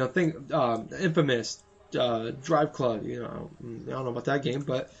 Infamous, Drive Club. I don't know about that game,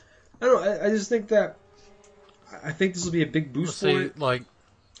 but I don't know. I just think that I think this will be a big boost for it. Like,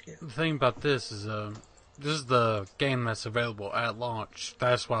 the thing about this is this is the game that's available at launch.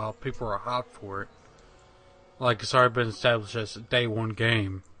 That's why people are hot for it. Like, it's already been established as a day one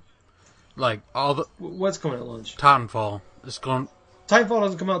game. Like, what's coming at launch? Titanfall. Titanfall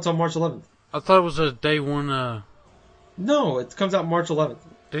doesn't come out until March 11th. I thought it was a day one. No, it comes out March 11th.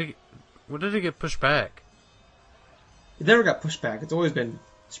 When did it get pushed back? It never got pushed back. It's always been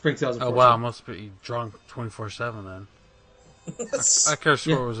spring 2014. Oh wow, I must be drunk 24/7 then. I could have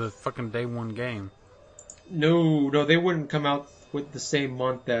swore it was a fucking day one game. No, they wouldn't come out with the same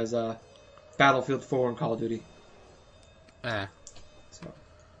month as Battlefield 4 and Call of Duty.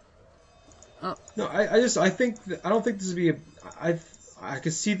 No, I don't think this would be I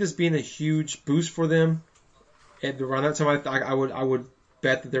could see this being a huge boost for them. And around that time, I would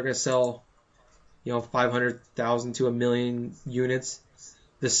bet that they're going to sell, 500,000 to 1 million units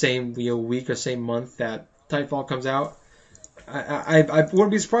the same week or same month that Titanfall comes out. I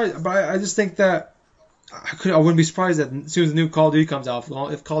wouldn't be surprised, but I just think that I wouldn't be surprised that as soon as the new Call of Duty comes out,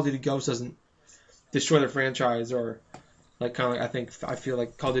 if Call of Duty Ghosts doesn't destroy the franchise or. I feel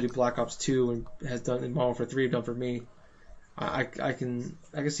like Call of Duty Black Ops 2 has done, and Modern Warfare 3 have done for me. I can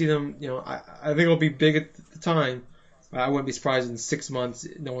see them. I think it'll be big at the time. But I wouldn't be surprised in 6 months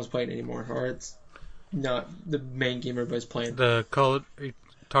no one's playing it anymore, or it's not the main game everybody's playing. Are you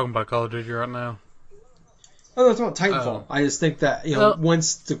talking about Call of Duty right now? Oh, no, it's about Titanfall. I just think that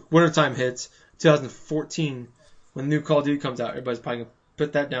once the wintertime hits, 2014, when the new Call of Duty comes out, everybody's probably gonna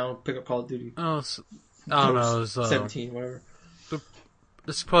put that down, pick up Call of Duty. I don't know. 17, whatever.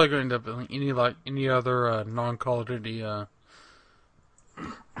 It's probably going to end up like any other non-Call of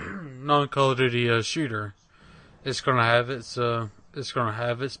Duty shooter. It's going to have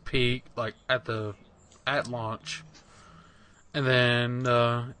its peak like at launch, and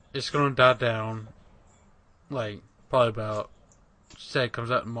then it's going to die down. Like probably about, say it comes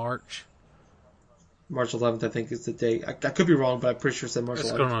out in March. March 11th, I think, is the date. I could be wrong, but I'm pretty sure it said March 11th.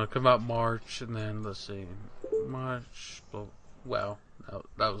 It's going to come out March, and then, let's see, March, Wow,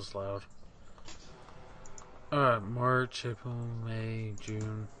 that was loud. March, April, May,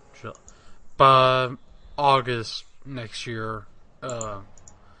 June, July. By August next year, the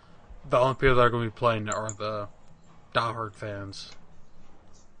only people that are going to be playing are the diehard fans.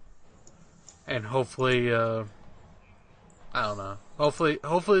 And hopefully, I don't know. Hopefully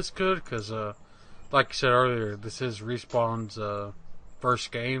it's good, because, like you said earlier, this is Respawn's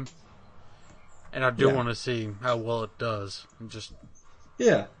first game. And I do want to see how well it does. And just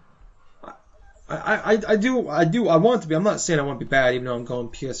I do. I want it to be. I'm not saying I want to be bad, even though I'm going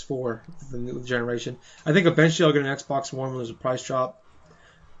PS4 for the new generation. I think eventually I'll get an Xbox One when there's a price drop.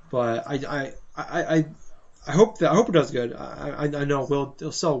 But I hope it does good. I know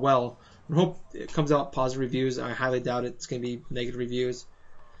it'll sell well. I hope it comes out positive reviews. I highly doubt it's going to be negative reviews.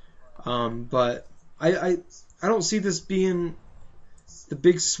 But I don't see this being the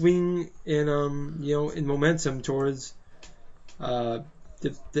big swing in in momentum towards the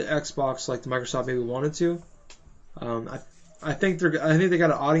Xbox like the Microsoft maybe wanted to. I think they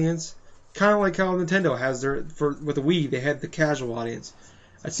got an audience, kind of like how Nintendo has with the Wii, they had the casual audience.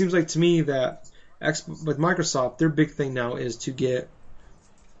 It seems like to me that with Microsoft, their big thing now is to get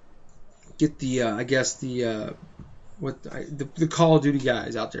the the Call of Duty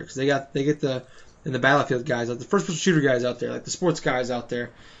guys out there, because they get the Battlefield guys, like the first person shooter guys out there, like the sports guys out there.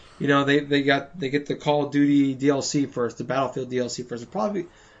 They get the Call of Duty DLC first, the Battlefield DLC first. Probably,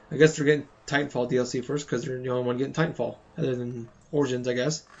 I guess they're getting Titanfall DLC first because they're the only one getting Titanfall, other than Origins, I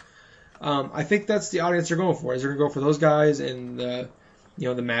guess. I think that's the audience they're going for. Is they're going to go for those guys and the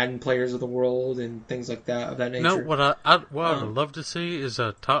Madden players of the world and things like that of that nature. No, what I would love to see is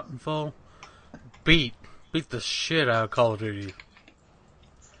a Titanfall beat the shit out of Call of Duty.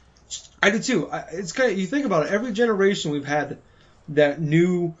 I do too. It's kind of, you think about it. Every generation we've had that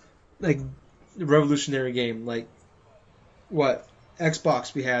new, like, revolutionary game. Like, what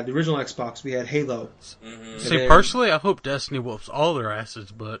Xbox we had, the original Xbox we had Halo. Mm-hmm. See, personally, I hope Destiny whoops all their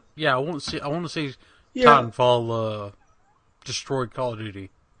asses, but yeah, I want to see Titanfall destroy Call of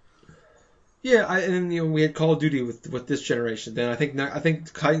Duty. Yeah, and we had Call of Duty with this generation. Then I think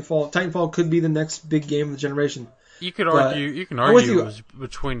Titanfall could be the next big game of the generation. You can argue it was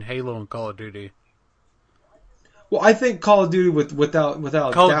between Halo and Call of Duty. Well, I think Call of Duty without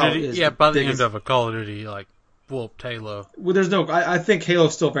Call doubt of Duty, is by the end of a Call of Duty, like, whooped Halo. Well, I think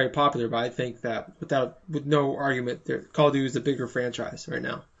Halo's still very popular, but I think that with no argument, Call of Duty is the bigger franchise right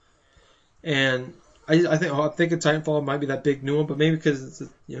now. And I think Titanfall might be that big new one, but maybe because it's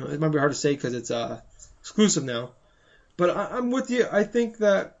it might be hard to say because it's exclusive now. But I'm with you. I think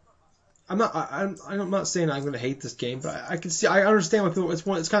that I'm not saying I'm going to hate this game, but I understand what people.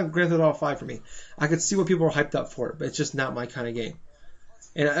 It's kind of Grand Theft Auto 5 for me. I could see what people are hyped up for it, but it's just not my kind of game.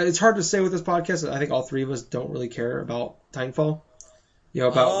 And it's hard to say with this podcast. I think all three of us don't really care about Titanfall.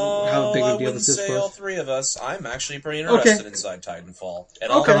 About how big of a deal this is for us. I wouldn't say all three of us. I'm actually pretty interested inside Titanfall.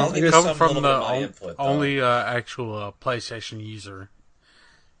 And okay. I'll give Coming from the only actual PlayStation user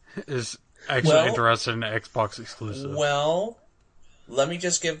is actually interested in the Xbox exclusive. Well, let me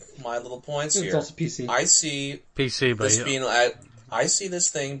just give my little points here. It's also PC. I see PC, but I see this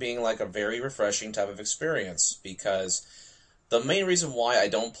thing being like a very refreshing type of experience, because the main reason why I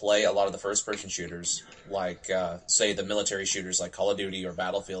don't play a lot of the first-person shooters, like, say, the military shooters like Call of Duty or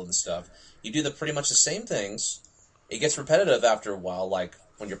Battlefield and stuff, you do pretty much the same things. It gets repetitive after a while, like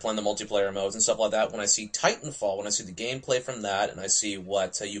when you're playing the multiplayer modes and stuff like that. When I see Titanfall, when I see the gameplay from that, and I see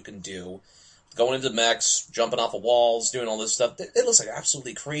what you can do, going into mechs, jumping off of walls, doing all this stuff, it looks like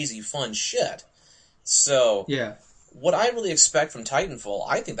absolutely crazy fun shit. So, yeah. What I really expect from Titanfall,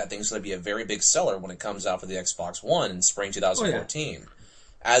 I think that thing's going to be a very big seller when it comes out for the Xbox One in spring 2014. Oh, yeah.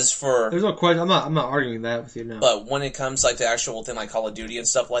 As for... There's no question. I'm not arguing that with you now. But when it comes like to actual thing like Call of Duty and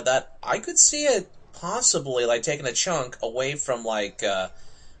stuff like that, I could see it possibly like taking a chunk away from like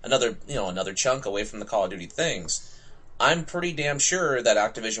another chunk away from the Call of Duty things. I'm pretty damn sure that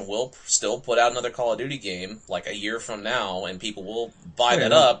Activision will still put out another Call of Duty game like a year from now, and people will buy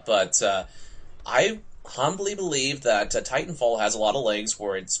that up. But I humbly believe that Titanfall has a lot of legs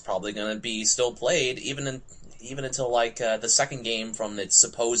where it's probably going to be still played even until like the second game from its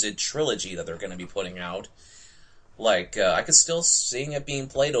supposed trilogy that they're going to be putting out. Like I could still seeing it being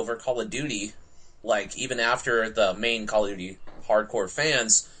played over Call of Duty, like even after the main Call of Duty hardcore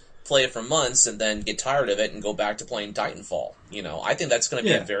fans play it for months and then get tired of it and go back to playing Titanfall. I think that's going to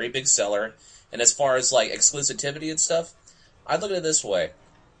be a very big seller. And as far as like exclusivity and stuff, I'd look at it this way.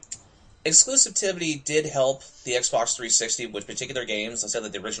 Exclusivity did help the Xbox 360 with particular games. I said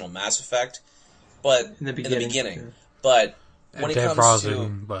like the original Mass Effect, but in the beginning. Yeah. But when it comes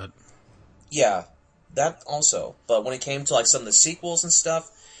to that also. But when it came to like some of the sequels and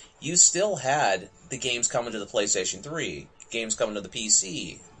stuff, you still had the games coming to the PlayStation 3, games coming to the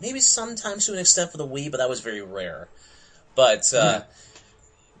PC, maybe sometimes to an extent for the Wii, but that was very rare. But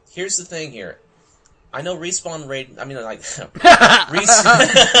here's the thing here. I know Respawn I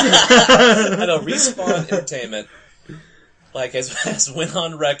know Respawn Entertainment has went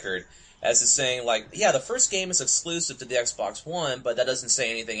on record as to saying, like, yeah, the first game is exclusive to the Xbox One, but that doesn't say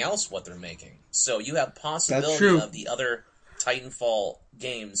anything else what they're making. So you have possibility of the other Titanfall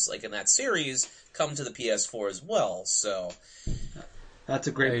games, like in that series, come to the PS4 as well. So that's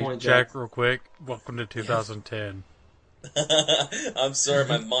a great point, Jack. Real quick, welcome to 2010. I'm sorry,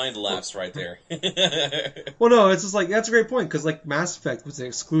 my mind lapsed right there. Well, no, it's just like, that's a great point, because like Mass Effect was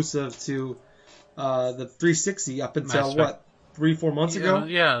exclusive to the 360 up until, 3-4 months ago?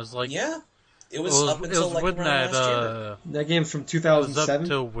 Yeah, it was like... Yeah, it was up until like around last year. That game's from 2007? It was up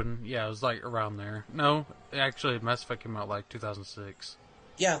till it was like around there. No, actually, Mass Effect came out like 2006.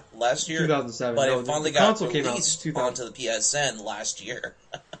 Yeah, last year. 2007. But it finally got released onto the PSN last year.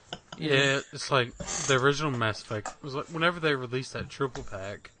 Yeah, it's like the original Mass Effect was like whenever they released that triple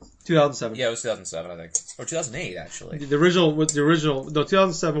pack. 2007. Yeah, it was 2007, I think, or 2008 actually. The original. No,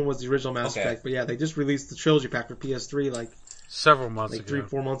 2007 was the original Mass Effect, but yeah, they just released the trilogy pack for PS3 like several months ago,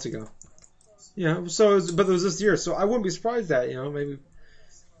 3-4 months ago. Yeah, so but it was this year, so I wouldn't be surprised that maybe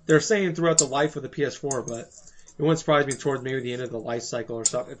they're saying throughout the life of the PS4, but it wouldn't surprise me towards maybe the end of the life cycle or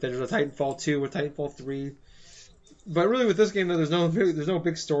something. If there's a Titanfall 2 or Titanfall 3. But really, with this game, though, there's no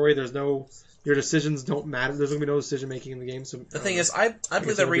big story. Your decisions don't matter. There's gonna be no decision making in the game. So the thing is, I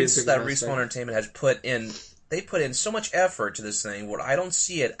believe that Respawn Entertainment has put in so much effort to this thing where I don't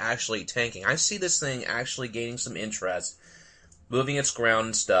see it actually tanking. I see this thing actually gaining some interest, moving its ground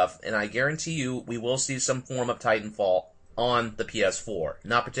and stuff, and I guarantee you we will see some form of Titanfall on the PS4.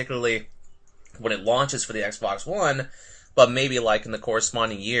 Not particularly when it launches for the Xbox One, but maybe like in the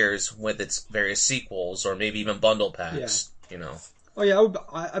corresponding years with its various sequels or maybe even bundle packs, Oh yeah,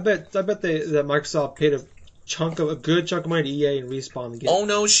 I bet that Microsoft paid a good chunk of money to EA and Respawn to get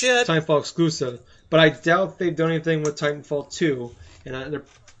no shit Titanfall exclusive. But I doubt they've done anything with Titanfall 2. And they're,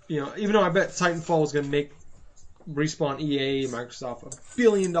 even though I bet Titanfall is going to make Respawn, EA, and Microsoft $1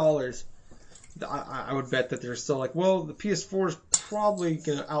 billion, I would bet that they're still like, well, the PS4 is probably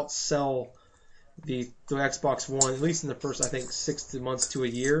going to outsell the Xbox One, at least in the first, I think, 6 months to a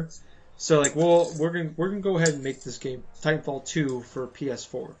year. So, like, well, we're gonna go ahead and make this game Titanfall 2 for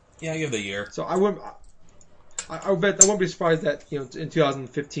PS4. Yeah, give it a year. So I would bet I wouldn't be surprised that in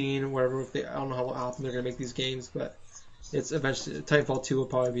 2015 or whatever. I don't know how often they're gonna make these games, but it's eventually Titanfall 2 will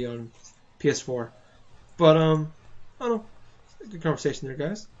probably be on PS4. But I don't know. Good conversation there,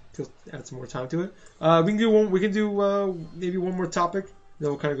 guys. Add some more time to it. We can do maybe one more topic. Then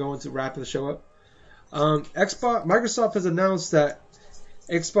we'll kind of go into wrapping the show up. Microsoft has announced that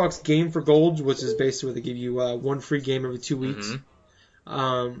Xbox Game for Gold, which is basically where they give you one free game every 2 weeks,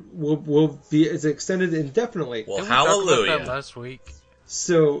 will be extended indefinitely. Well, hallelujah! We talked about that last week.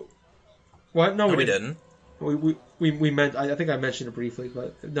 So, what? No, we didn't. We meant. I think I mentioned it briefly,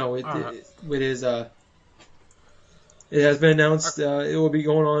 but no, it is. It has been announced. It will be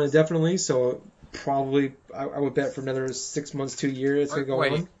going on indefinitely. So probably, I would bet for another 6 months to a year, it's going to go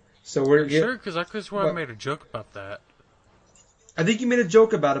on. So we're sure, because I could swear I made a joke about that. I think you made a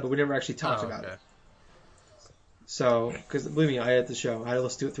joke about it, but we never actually talked about it. So, because believe me, I had the show. I had to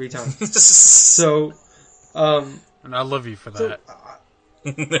listen to it 3 times. So, and I love you for that.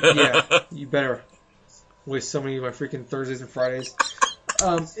 Yeah, you better. Waste so many of my freaking Thursdays and Fridays.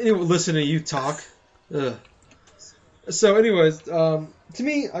 Anyway, listen to you talk. Ugh. So, anyways, to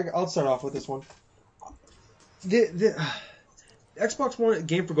me, I'll start off with this one. The Xbox One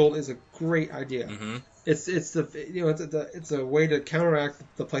Game for Gold is a great idea. Mm-hmm. It's a way to counteract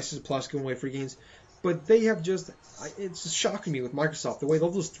the PlayStation Plus giving away free games, but it's just shocking me with Microsoft the way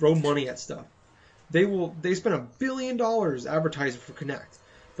they'll just throw money at stuff. They spend $1 billion advertising for Kinect,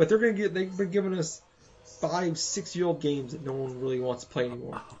 but they've been giving us 5-6-year-old games that no one really wants to play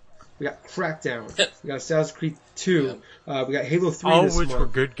anymore. We got Crackdown, we got Assassin's Creed 2, we got Halo 3 all this which month. were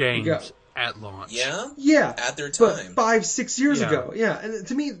good games at launch. Yeah, at their time, but 5-6 years ago. Yeah, and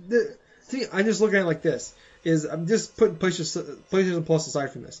to me, I'm just looking at it like this. I'm just putting PlayStation Plus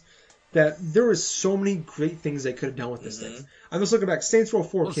aside from this. That there was so many great things they could have done with this thing. I'm just looking back. Saints Row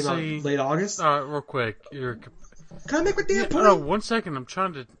 4 came out late August. Real quick. Can I make my damn point? No, 1 second. I'm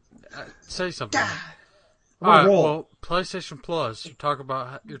trying to say something. Well, PlayStation Plus.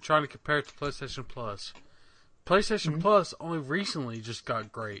 You're trying to compare it to PlayStation Plus. PlayStation Plus only recently just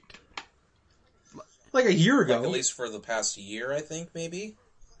got great. Like a year ago. Like at least for the past year, I think, maybe.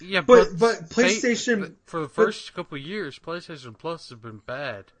 Yeah, but PlayStation for the first couple of years, PlayStation Plus has been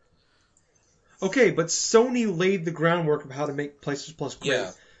bad. Okay, but Sony laid the groundwork of how to make PlayStation Plus great.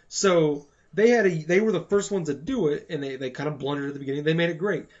 Yeah. So they were the first ones to do it, and they kind of blundered at the beginning. They made it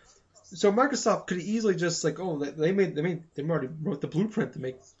great. So Microsoft could easily just they already wrote the blueprint to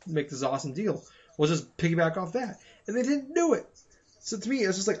make this awesome deal. We'll just piggyback off that, and they didn't do it. So to me,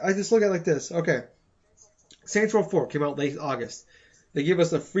 it's just I just look at it like this. Okay, Saints Row 4 came out late August. They gave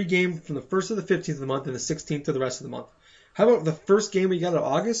us a free game from the 1st to the 15th of the month and the 16th to the rest of the month. How about the first game we got in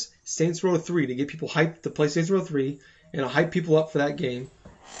August, Saints Row 3, to get people hyped to play Saints Row 3 and hype people up for that game.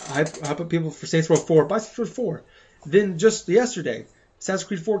 Hype up people for Saints Row 4. Buy Saints Row 4. Then just yesterday, Assassin's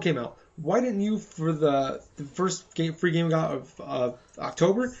Creed 4 came out. Why didn't you, for the first free game we got of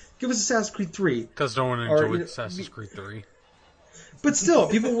October, give us Assassin's Creed 3? Because no one enjoyed Assassin's Creed 3. But still,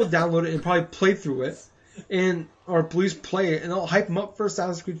 people will download it and probably play through it, or at least play it, and I'll hype them up for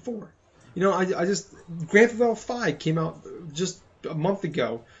Assassin's Creed 4. I just Grand Theft Auto 5 came out just a month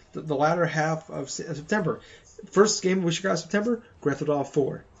ago, the latter half of September. First game we should got in September, Grand Theft Auto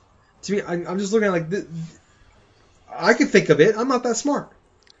 4. To me, I'm just looking at I could think of it. I'm not that smart.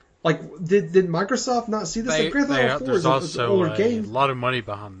 Did Microsoft not see this? Grand Theft Auto 4 is an older game. There's also a lot of money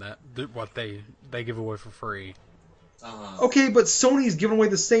behind that. What they give away for free. Okay, but Sony's giving away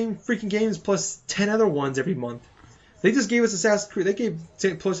the same freaking games plus 10 other ones every month. They just gave us Assassin's Creed. They gave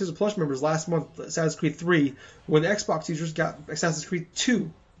PlayStation Plus members last month Assassin's Creed 3 when the Xbox users got Assassin's Creed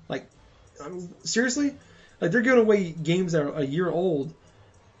 2. Seriously? They're giving away games that are a year old.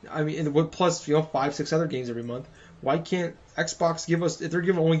 I mean, and plus 5, 6 other games every month. Why can't Xbox give us? If they're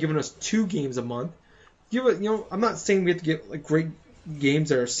only giving us 2 games a month, give it. I'm not saying we have to get great games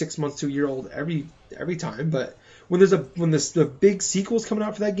that are 6 months to a year old every time, but when the big sequel's coming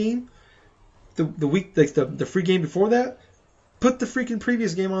out for that game, the week the free game before that, put the freaking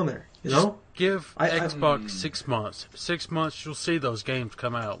previous game on there. Just give Xbox 6 months. 6 months, you'll see those games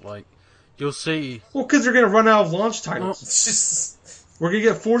come out. You'll see. Well, because they're gonna run out of launch titles. We're gonna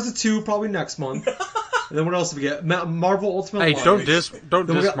get Forza 2 probably next month. And then what else do we get? Marvel Ultimate Alliance. Hey, don't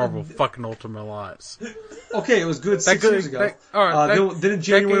diss Marvel fucking Ultimate Alliance. Okay, it was good 6 years ago. Then in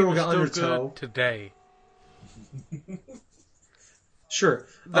January we got Undertow. Today. Sure.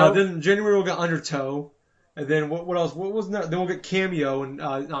 Then in January we'll get Undertow. And then what else? What was that? Then we'll get Cameo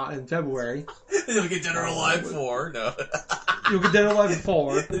in February. Then you'll get Dead or Alive 4. No. You'll get Dead or Alive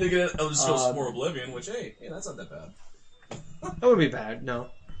 4. Then you get Elder Scrolls 4 Oblivion, which, hey, that's not that bad. That would be bad, no.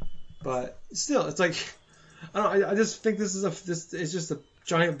 But still, it's I just think this is just a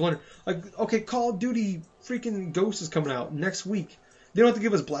giant blunder. Okay, Call of Duty freaking Ghost is coming out next week. They don't have to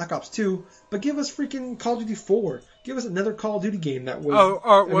give us Black Ops 2, but give us freaking Call of Duty 4. Give us another Call of Duty game that was.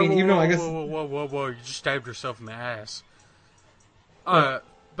 Whoa! You just stabbed yourself in the ass. But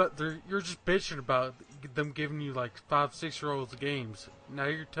you're just bitching about them giving you 5, 6 year olds games. Now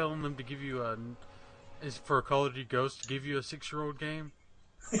you're telling them to give you is for a Call of Duty Ghost to give you a 6-year-old game?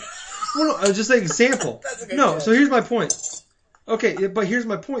 Well, no, I was just saying example. No, so here's my point. Okay, but here's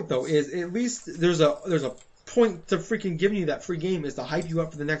my point though: is at least there's a point to freaking giving you that free game is to hype you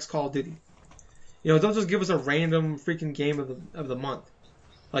up for the next Call of Duty. Don't just give us a random freaking game of the month.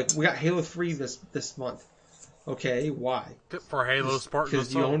 We got Halo 3 this month. Okay, why? For Halo Spartan Assault.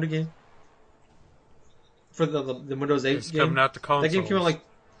 Because you owned a game. For the Windows 8 it's game. Coming out to consoles. That game came out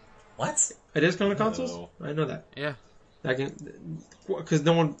What? It is coming to consoles? No. I know that. Yeah. That game, because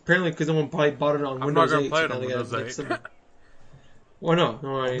no one probably bought it on Windows 8. I'm not going to play it on Windows 8. Well, no.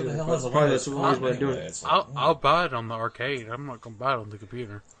 Probably that's the Windows way of doing it. I'll buy it on the arcade. I'm not going to buy it on the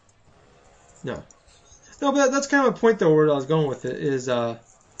computer. No, but that's kind of a point though. Where I was going with it is, I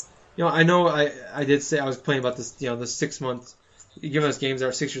know I did say I was playing about this, the 6 months, giving us games that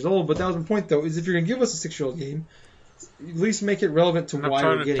are 6 years old. But that was my point though. Is if you're gonna give us a 6-year-old game, at least make it relevant to why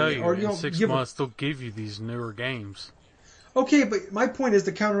we're getting it. Or in 6 months they'll give you these newer games. Okay, but my point is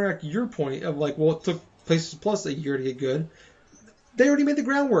to counteract your point of it took PlayStation Plus a year to get good. They already made the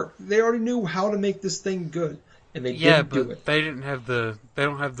groundwork. They already knew how to make this thing good. And they didn't do it. They didn't have all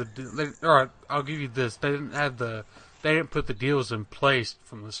right, I'll give you this. They didn't put the deals in place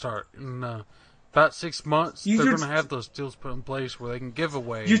from the start. In about 6 months, they're going to have those deals put in place where they can give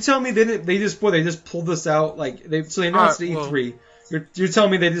away. You tell me they just pulled this out they announced at E3. You're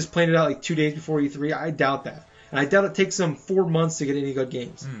telling me they just planned it out 2 days before E3? I doubt that. And I doubt it takes them 4 months to get any good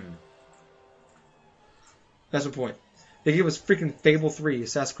games. That's the point. They gave us freaking Fable 3,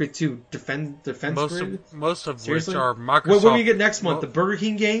 Assassin's Creed 2, Defense Grid. Most of Seriously? which are Microsoft. What do we get next month? The Burger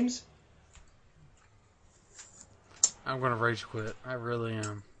King games? I'm going to rage quit. I really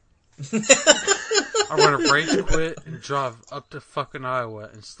am. I'm gonna rage quit and drive up to fucking Iowa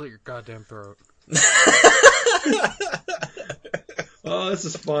and slit your goddamn throat. Oh, this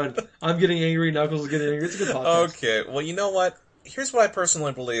is fun. I'm getting angry. Knuckles is getting angry. It's a good podcast. Okay, well, you know what? Here's what I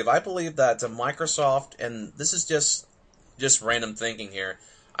personally believe. I believe that Microsoft, and this is just random thinking here,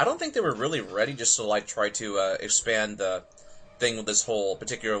 I don't think they were really ready just to like try to expand the thing with this whole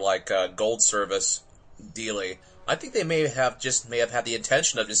particular like gold service dealy. I think they may have had the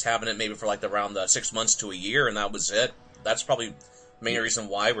intention of just having it maybe for like around 6 months to a year, and that was it. That's probably the main reason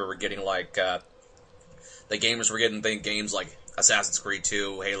why we were getting like the gamers were getting games like Assassin's Creed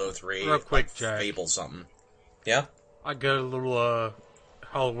 2, Halo 3, real quick, like Jack. Fable something. Yeah. I got a little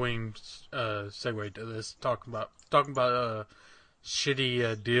Halloween segue to this, talking about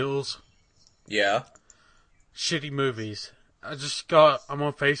shitty deals. Yeah. Shitty movies. I'm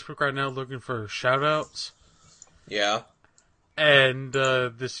on Facebook right now looking for shout-outs. Yeah. And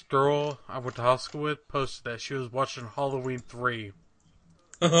this girl I went to high school with posted that she was watching Halloween 3.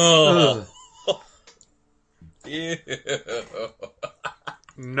 Oh. Ew.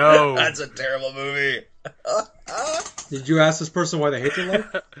 No. That's a terrible movie. Did you ask this person why they hate their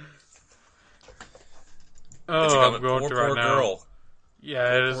life? Oh, I'm going to right now. Girl.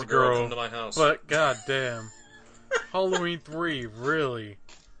 Yeah, it is a girl. Come to my house. But goddamn, Halloween 3, really?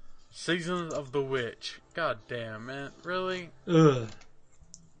 Season of the Witch. Goddamn, man, really? Ugh.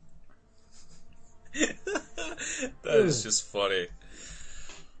 That is just funny.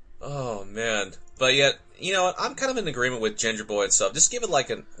 Oh man, but yet you know what? I'm kind of in agreement with Gingerboy and stuff. Just give it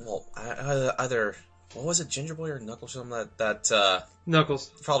like either what was it, Gingerboy or Knuckles? Something that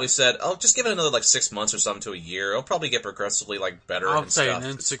Knuckles probably said, "Oh, just give it another like 6 months or something to a year. It'll probably get progressively like better." I'm and saying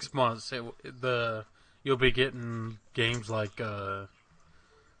stuff. in 6 months, you'll be getting games like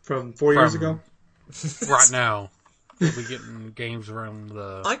from 4 years ago. Right now, you'll be getting games around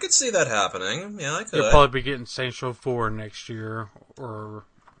the. I could see that happening. Yeah, I could. You'll probably be getting Saints Row 4 next year or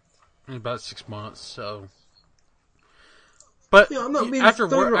in about 6 months. So. But yeah, I'm not being, after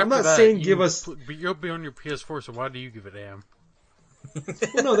I'm not that, saying give us. You'll be on your PS4, so why do you give a damn?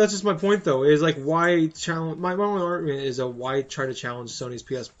 Well, no, that's just my point, though. Is like why challenge? My only argument is why try to challenge Sony's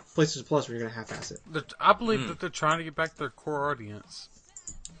PlayStation Plus when you're gonna half-ass it. I believe that they're trying to get back their core audience.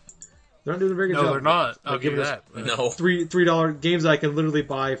 They're not doing a very good job. No, they're not. I'll give you that. No. $3 games I can literally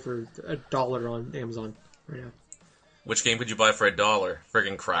buy for $1 on Amazon right now. Which game could you buy for $1?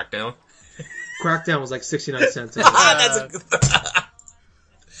 Friggin' Crackdown. Crackdown was like 69 cents. I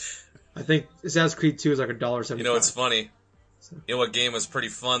think Assassin's Creed 2 is like $1.75. You know, it's funny. You know what game was pretty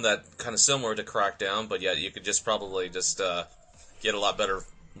fun that kind of similar to Crackdown, but yet you could just probably just get a lot better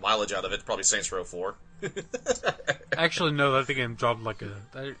mileage out of it. Probably Saints Row 4. Actually, no, that game dropped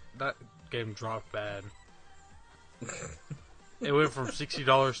that game dropped bad. It went from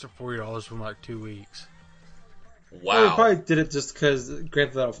 $60 to $40 in like 2 weeks. Wow. Well, they probably did it just because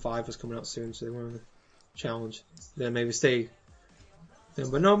Grand Theft Auto 5 was coming out soon, so they wanted to challenge. Then maybe stay.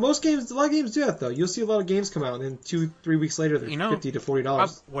 But no, a lot of games do that though. You'll see a lot of games come out, and then 2-3 weeks later, they're $50 to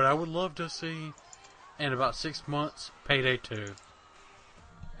 $40. What I would love to see in about 6 months, Payday 2.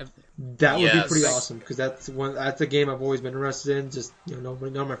 That would be pretty awesome because that's a game I've always been interested in. Just none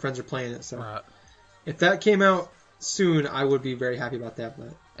of my friends are playing it, so right. If that came out soon, I would be very happy about that.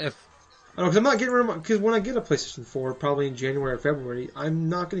 But I don't know, because I'm not getting rid of because when I get a PlayStation 4, probably in January or February,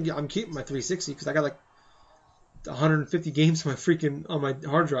 I'm keeping my 360 because I got like 150 games on my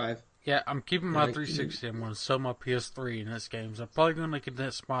hard drive. Yeah, I'm keeping my 360. I'm going to sell my PS3 in this game. So I'm probably going to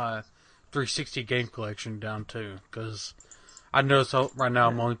condense my 360 game collection down too, because I notice right now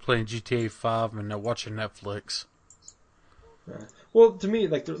I'm only playing GTA 5 and watching Netflix. Well, to me,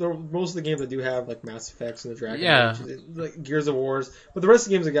 like most of the games I do have, like Mass Effects and the Dragon Age, like Gears of Wars, but the rest of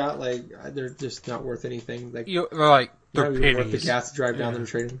the games I got, like they're just not worth anything. Like they're pennies. Worth the gas to drive down there and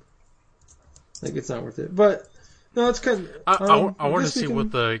trade them. Like it's not worth it. But no, it's kind of. I want to see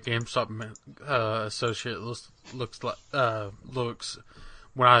what the GameStop associate looks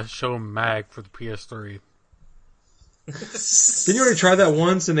when I show them Mag for the PS3. Didn't you already try that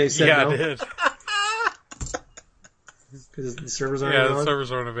once and they said no? Yeah, I did. Because the servers aren't the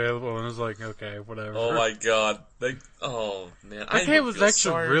servers aren't available, and it's like, okay, whatever. Oh my god. Oh man. That game was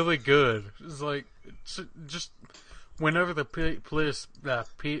actually really good. It's like, just whenever the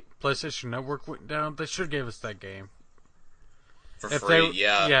PlayStation Network went down, they should have gave us that game. For free,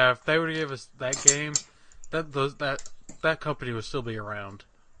 yeah. Yeah, if they would have gave us that game, that company would still be around.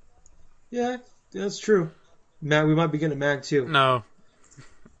 Yeah, that's true. Mag, we might be getting a Mag too. No.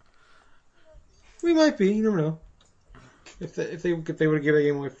 We might be, you never know. If they would have given a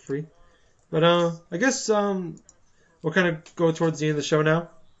game away for free. But I guess we'll kind of go towards the end of the show now.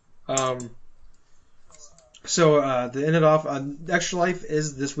 So to end it off, Extra Life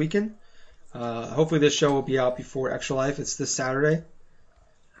is this weekend. Hopefully this show will be out before Extra Life. It's this Saturday.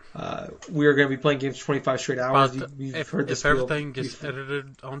 We are going to be playing games for 25 straight hours. If everything gets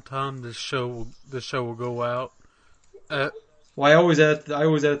edited on time, this show will go out. Well, I always edit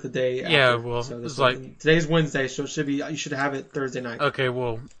the day after. Yeah, well, so it's like today's Wednesday, so you should have it Thursday night. Okay,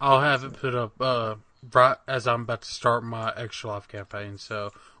 well, I'll have it put up right as I'm about to start my Extra Life campaign.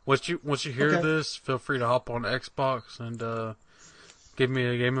 So once you hear this, feel free to hop on Xbox and give me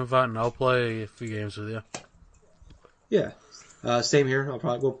a game invite, and I'll play a few games with you. Yeah, same here. We'll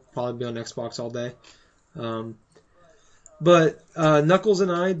probably be on Xbox all day. But Knuckles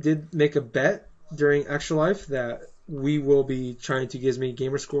and I did make a bet during Extra Life that we will be trying to give me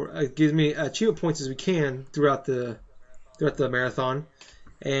achievement points as we can throughout the marathon,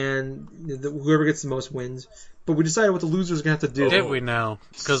 and whoever gets the most wins. But we decided what the losers are going to have to do. Did we now?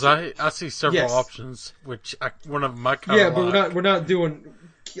 Because I see several options, which one of my but we're not doing.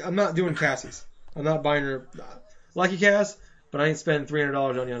 I'm not doing Cassie's. I'm not buying her Lucky Cass, but I ain't spending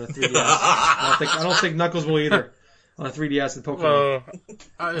 $300 on you on a 3DS. I don't think Knuckles will either on a 3DS and Pokemon.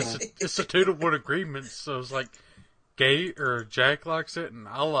 It's a 2-to-1 agreement, so it's like Jack likes it and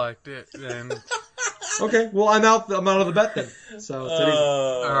I liked it, and okay, well I'm out of the bet then. So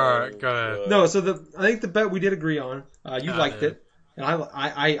all right, go ahead. No, so I think the bet we did agree on. You liked it, and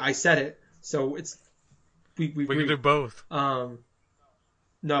I said it. So it's we can do both. No,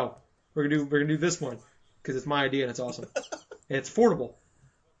 we're gonna do this one because it's my idea and it's awesome. And it's affordable.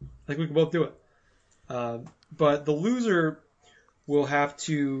 I think we can both do it. But the loser will have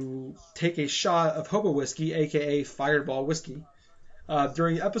to take a shot of Hobo Whiskey, a.k.a. Fireball Whiskey.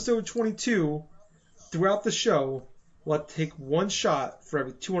 During episode 22, throughout the show, we'll have to take one shot for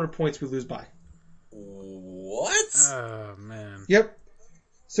every 200 points we lose by. What? Oh, man. Yep.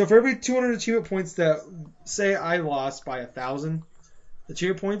 So for every 200 achievement points that, say I lost by 1,000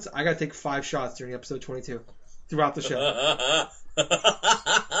 achievement points, I got to take 5 shots during episode 22 throughout the show.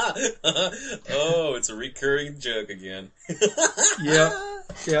 Oh, it's a recurring joke again. Yeah.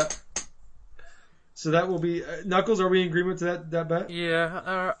 So that will be Knuckles. Are we in agreement to that bet?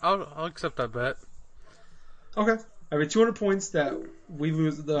 Yeah, I'll accept that bet. Okay. Every 200 points that we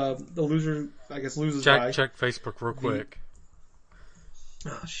lose, the loser, I guess, loses by. Check Facebook real quick.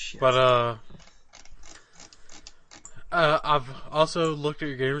 Oh shit. But I've also looked at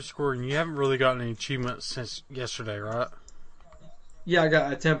your gamer score, and you haven't really gotten any achievements since yesterday, right? Yeah, I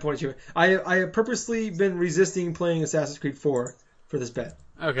got a 10-point achievement. I have purposely been resisting playing Assassin's Creed 4 for this bet.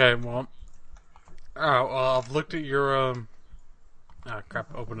 Okay, well, I've looked at your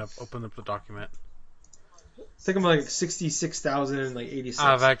crap. Open up the document. I think I'm like 66,086.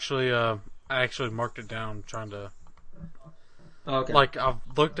 I actually marked it down, trying to. Okay. Like, I've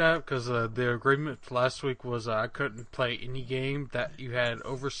looked at it because the agreement last week was I couldn't play any game that you had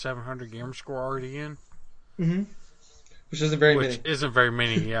over 700 gamer score already in. Mm-hmm. Which isn't very many. Isn't very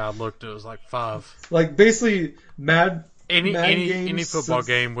many. Yeah, I looked. It was like 5. Like basically, any games, football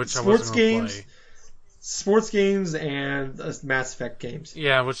game which I wasn't going to play. Sports games and Mass Effect games.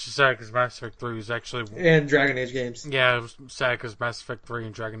 Yeah, which is sad because Mass Effect 3 is actually and Dragon Age games. Yeah, it was sad because Mass Effect 3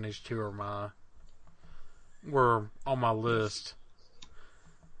 and Dragon Age 2 were on my list.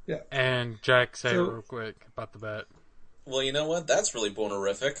 Yeah. And Jack, say it real quick about the bet. Well, you know what? That's really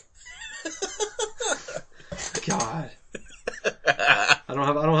bonerific. God. I don't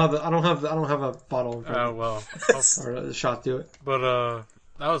have a bottle in front of me. Oh well. Or a shot to it. But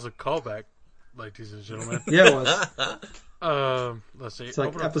that was a callback, ladies and gentlemen. Yeah, it was. Let's see. It's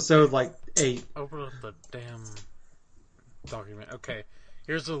like episode 8. Open up the damn document. Okay.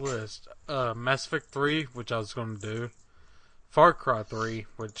 Here's the list. Mass Effect 3, which I was going to do. Far Cry 3,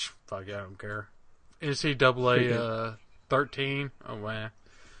 which fuck yeah, I don't care. NCAA 13. Oh man.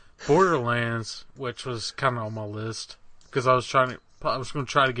 Borderlands, which was kind of on my list because I was going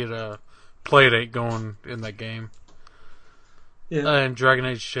to try to get a playdate going in that game. Yeah. And Dragon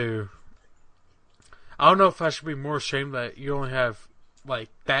Age 2. I don't know if I should be more ashamed that you only have like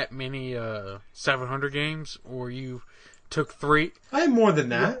that many 700 games, or you took 3. I have more than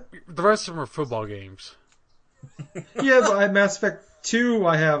that. The rest of them are football games. Yeah, but I have Mass Effect 2.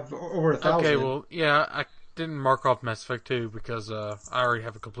 I have over 1,000. Okay, well, yeah, I didn't mark off Mass Effect 2 because I already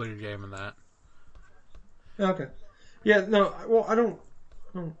have a completed game in that. Okay. Yeah, no, well, I don't,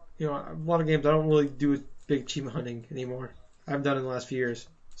 a lot of games I don't really do big achievement hunting anymore. I haven't done it in the last few years.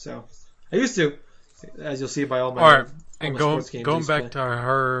 So, I used to, as you'll see by all my, Alright, all and my going games back to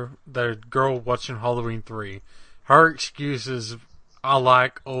her, the girl watching Halloween 3, her excuse is, I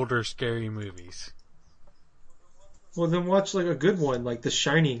like older scary movies. Well, then watch like a good one, like The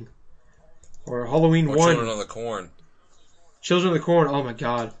Shining. Or Halloween or 1. Children of the Corn. Children of the Corn. Oh my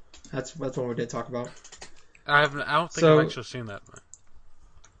god, that's one we did talk about. I don't think I've actually seen that.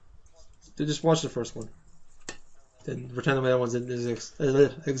 Just watch the first one. Then pretend the other ones didn't exist.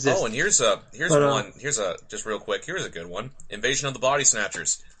 Oh, and here's one. Here's just real quick. Here's a good one. Invasion of the Body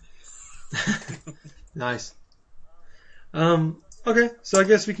Snatchers. Nice. Okay, so I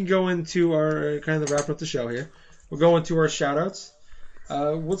guess we can go into our kind of wrapping up the show here. We'll go into our shout-outs.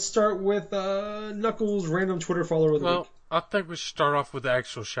 Let's start with Knuckles' random Twitter follower of the week. Well, I think we should start off with the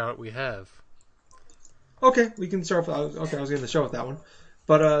actual shout-out we have. Okay, we can start off. Okay, I was getting the show with that one.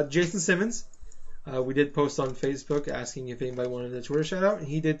 But Jason Simmons, we did post on Facebook asking if anybody wanted a Twitter shout-out, and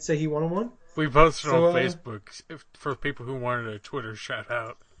he did say he wanted one. We posted on Facebook for people who wanted a Twitter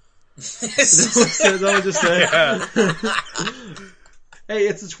shout-out. That would just say. Yeah. Hey,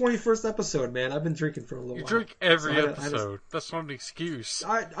 it's the 21st episode, man. I've been drinking for a little while. You drink every episode. That's not an excuse.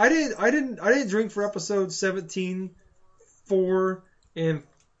 I didn't drink for episode 17, 4, and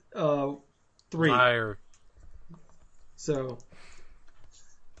 3. Liar. So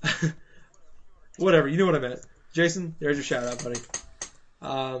whatever, you know what I meant. Jason, there's your shout out, buddy.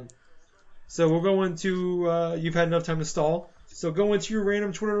 So we'll go into you've had enough time to stall. So go into your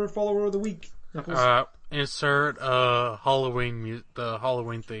random Twitter follower of the week. Knuckles. Insert the Halloween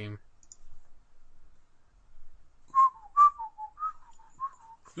theme.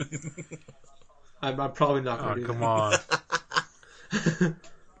 I'm probably not going to do come that.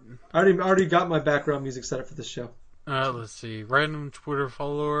 I already got my background music set up for this show. Let's see. Random Twitter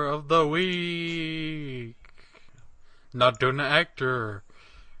follower of the week. Not doing the actor.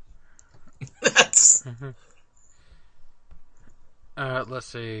 That's... let's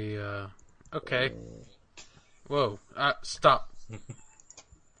see. Okay. Whoa. Stop.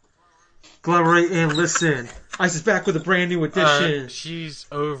 Collaborate and listen. Ice is back with a brand new edition. She's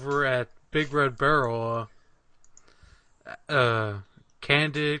over at Big Red Barrel.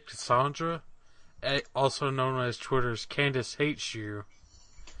 Candid Cassandra, also known as Twitter's Candace Hates You.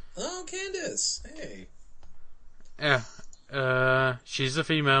 Oh, Candace. Hey. Yeah. She's a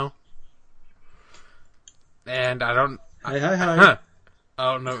female. And I don't... Hi.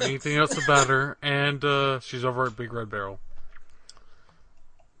 I don't know anything else about her, and she's over at Big Red Barrel.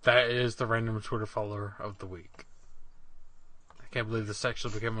 That is the random Twitter follower of the week. I can't believe this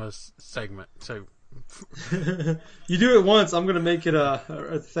actually became a segment. So, you do it once, I'm gonna make it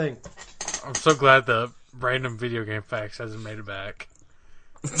a thing. I'm so glad the random video game facts hasn't made it back.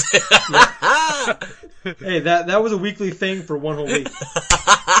 Hey, that was a weekly thing for one whole week.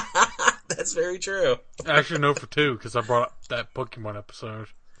 That's very true. Actually, no, for 2, because I brought up that Pokemon episode.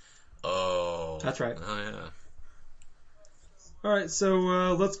 Oh. That's right. Oh, yeah. Alright, so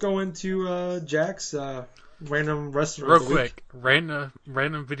let's go into Jack's random wrestler Real of the quick,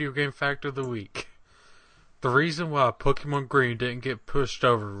 random video game fact of the week. The reason why Pokemon Green didn't get pushed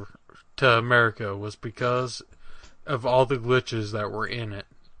over to America was because of all the glitches that were in it.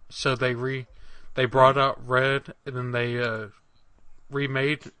 So they brought out Red, and then they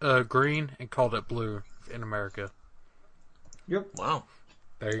remade Green and called it Blue in America. Yep. Wow.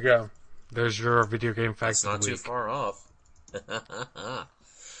 There you go. There's your video game fact of the week. Not too far off.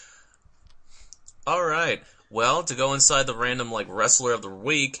 All right. Well, to go inside the random wrestler of the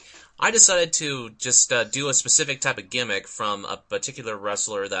week, I decided to just do a specific type of gimmick from a particular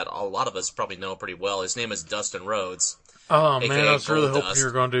wrestler that a lot of us probably know pretty well. His name is Dustin Rhodes. Oh man, I was really hoping you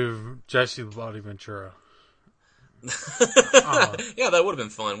were going to do Jesse the Body Ventura. Yeah, that would have been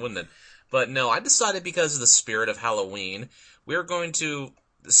fun, wouldn't it? But no, I decided because of the spirit of Halloween, we're going to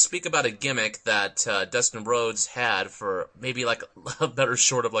speak about a gimmick that Dustin Rhodes had for maybe a better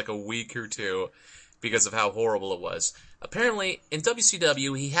short of a week or two because of how horrible it was. Apparently, in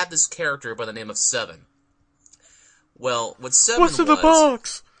WCW, he had this character by the name of Seven. Well, what Seven was... What's in the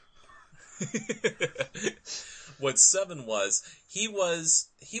box? What Seven was, he was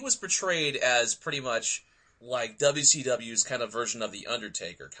portrayed as pretty much like WCW's kind of version of The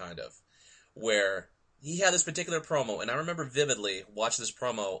Undertaker, kind of, where he had this particular promo, and I remember vividly watching this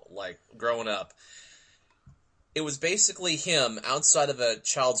promo, growing up. It was basically him outside of a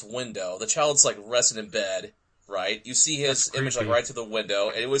child's window. The child's, resting in bed, right? You see his image, right to the window,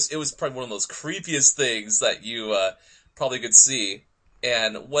 and it was probably one of those creepiest things that you probably could see.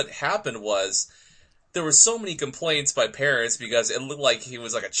 And what happened was, there were so many complaints by parents because it looked like he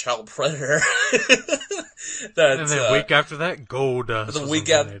was a child predator. And then the week after that, Goldust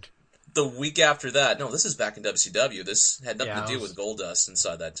The week after that, no, this is back in WCW. This had nothing to do with Goldust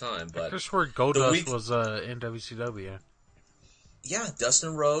inside that time. But I just heard Goldust was in WCW. Yeah,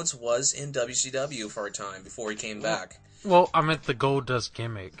 Dustin Rhodes was in WCW for a time before he came back. Well, I meant the Goldust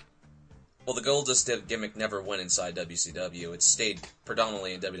gimmick. Well, the Goldust gimmick never went inside WCW. It stayed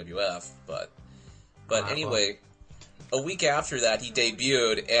predominantly in WWF, but anyway, a week after that, he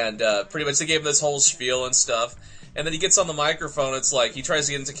debuted, and pretty much they gave him this whole spiel and stuff. And then he gets on the microphone, it's like, he tries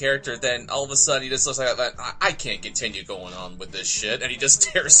to get into character, then all of a sudden he just looks like, I can't continue going on with this shit, and he just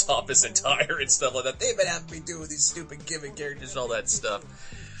tears off his attire and stuff like that. They've been having me doing these stupid gimmick characters and all that stuff.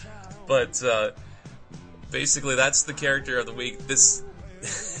 But, basically that's the character of the week. This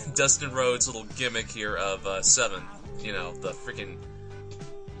Dustin Rhodes' little gimmick here of 7, you know, the freaking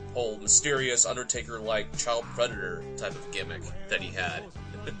whole mysterious Undertaker-like child predator type of gimmick that he had.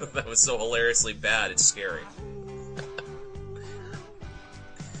 That was so hilariously bad, it's scary.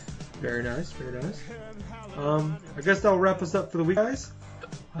 Very nice, very nice. I guess that'll wrap us up for the week, guys.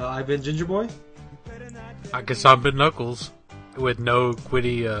 I've been Gingerboy. I guess I've been Knuckles, with no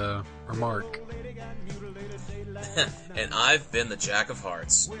quitty remark. And I've been the Jack of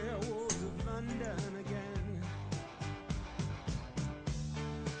Hearts.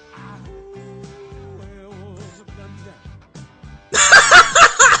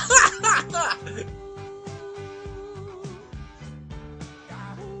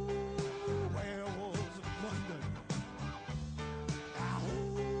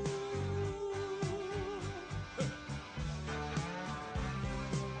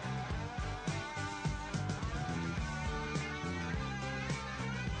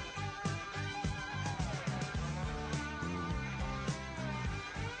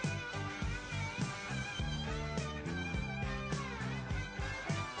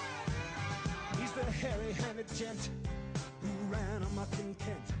 Hairy-handed gent who ran amok in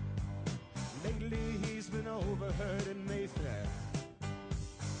Kent. Lately he's been overheard in Mayfair.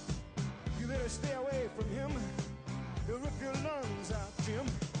 You better stay away from him. He'll rip your lungs out, Jim.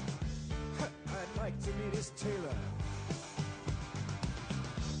 I'd like to meet his tailor.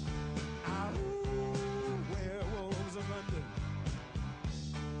 Ah, werewolves of London.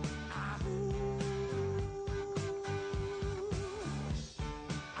 Ah,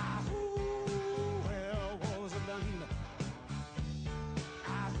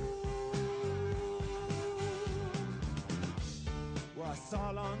 I saw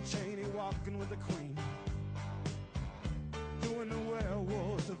Lon Chaney walking with the Queen, doing the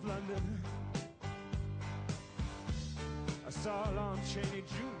werewolves of London. I saw Lon Chaney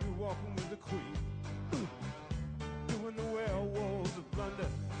Jr. walking with the Queen, doing the werewolves of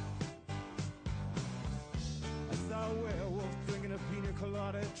London. I saw a werewolf drinking a pina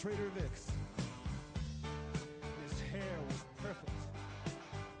colada at Trader Vic's.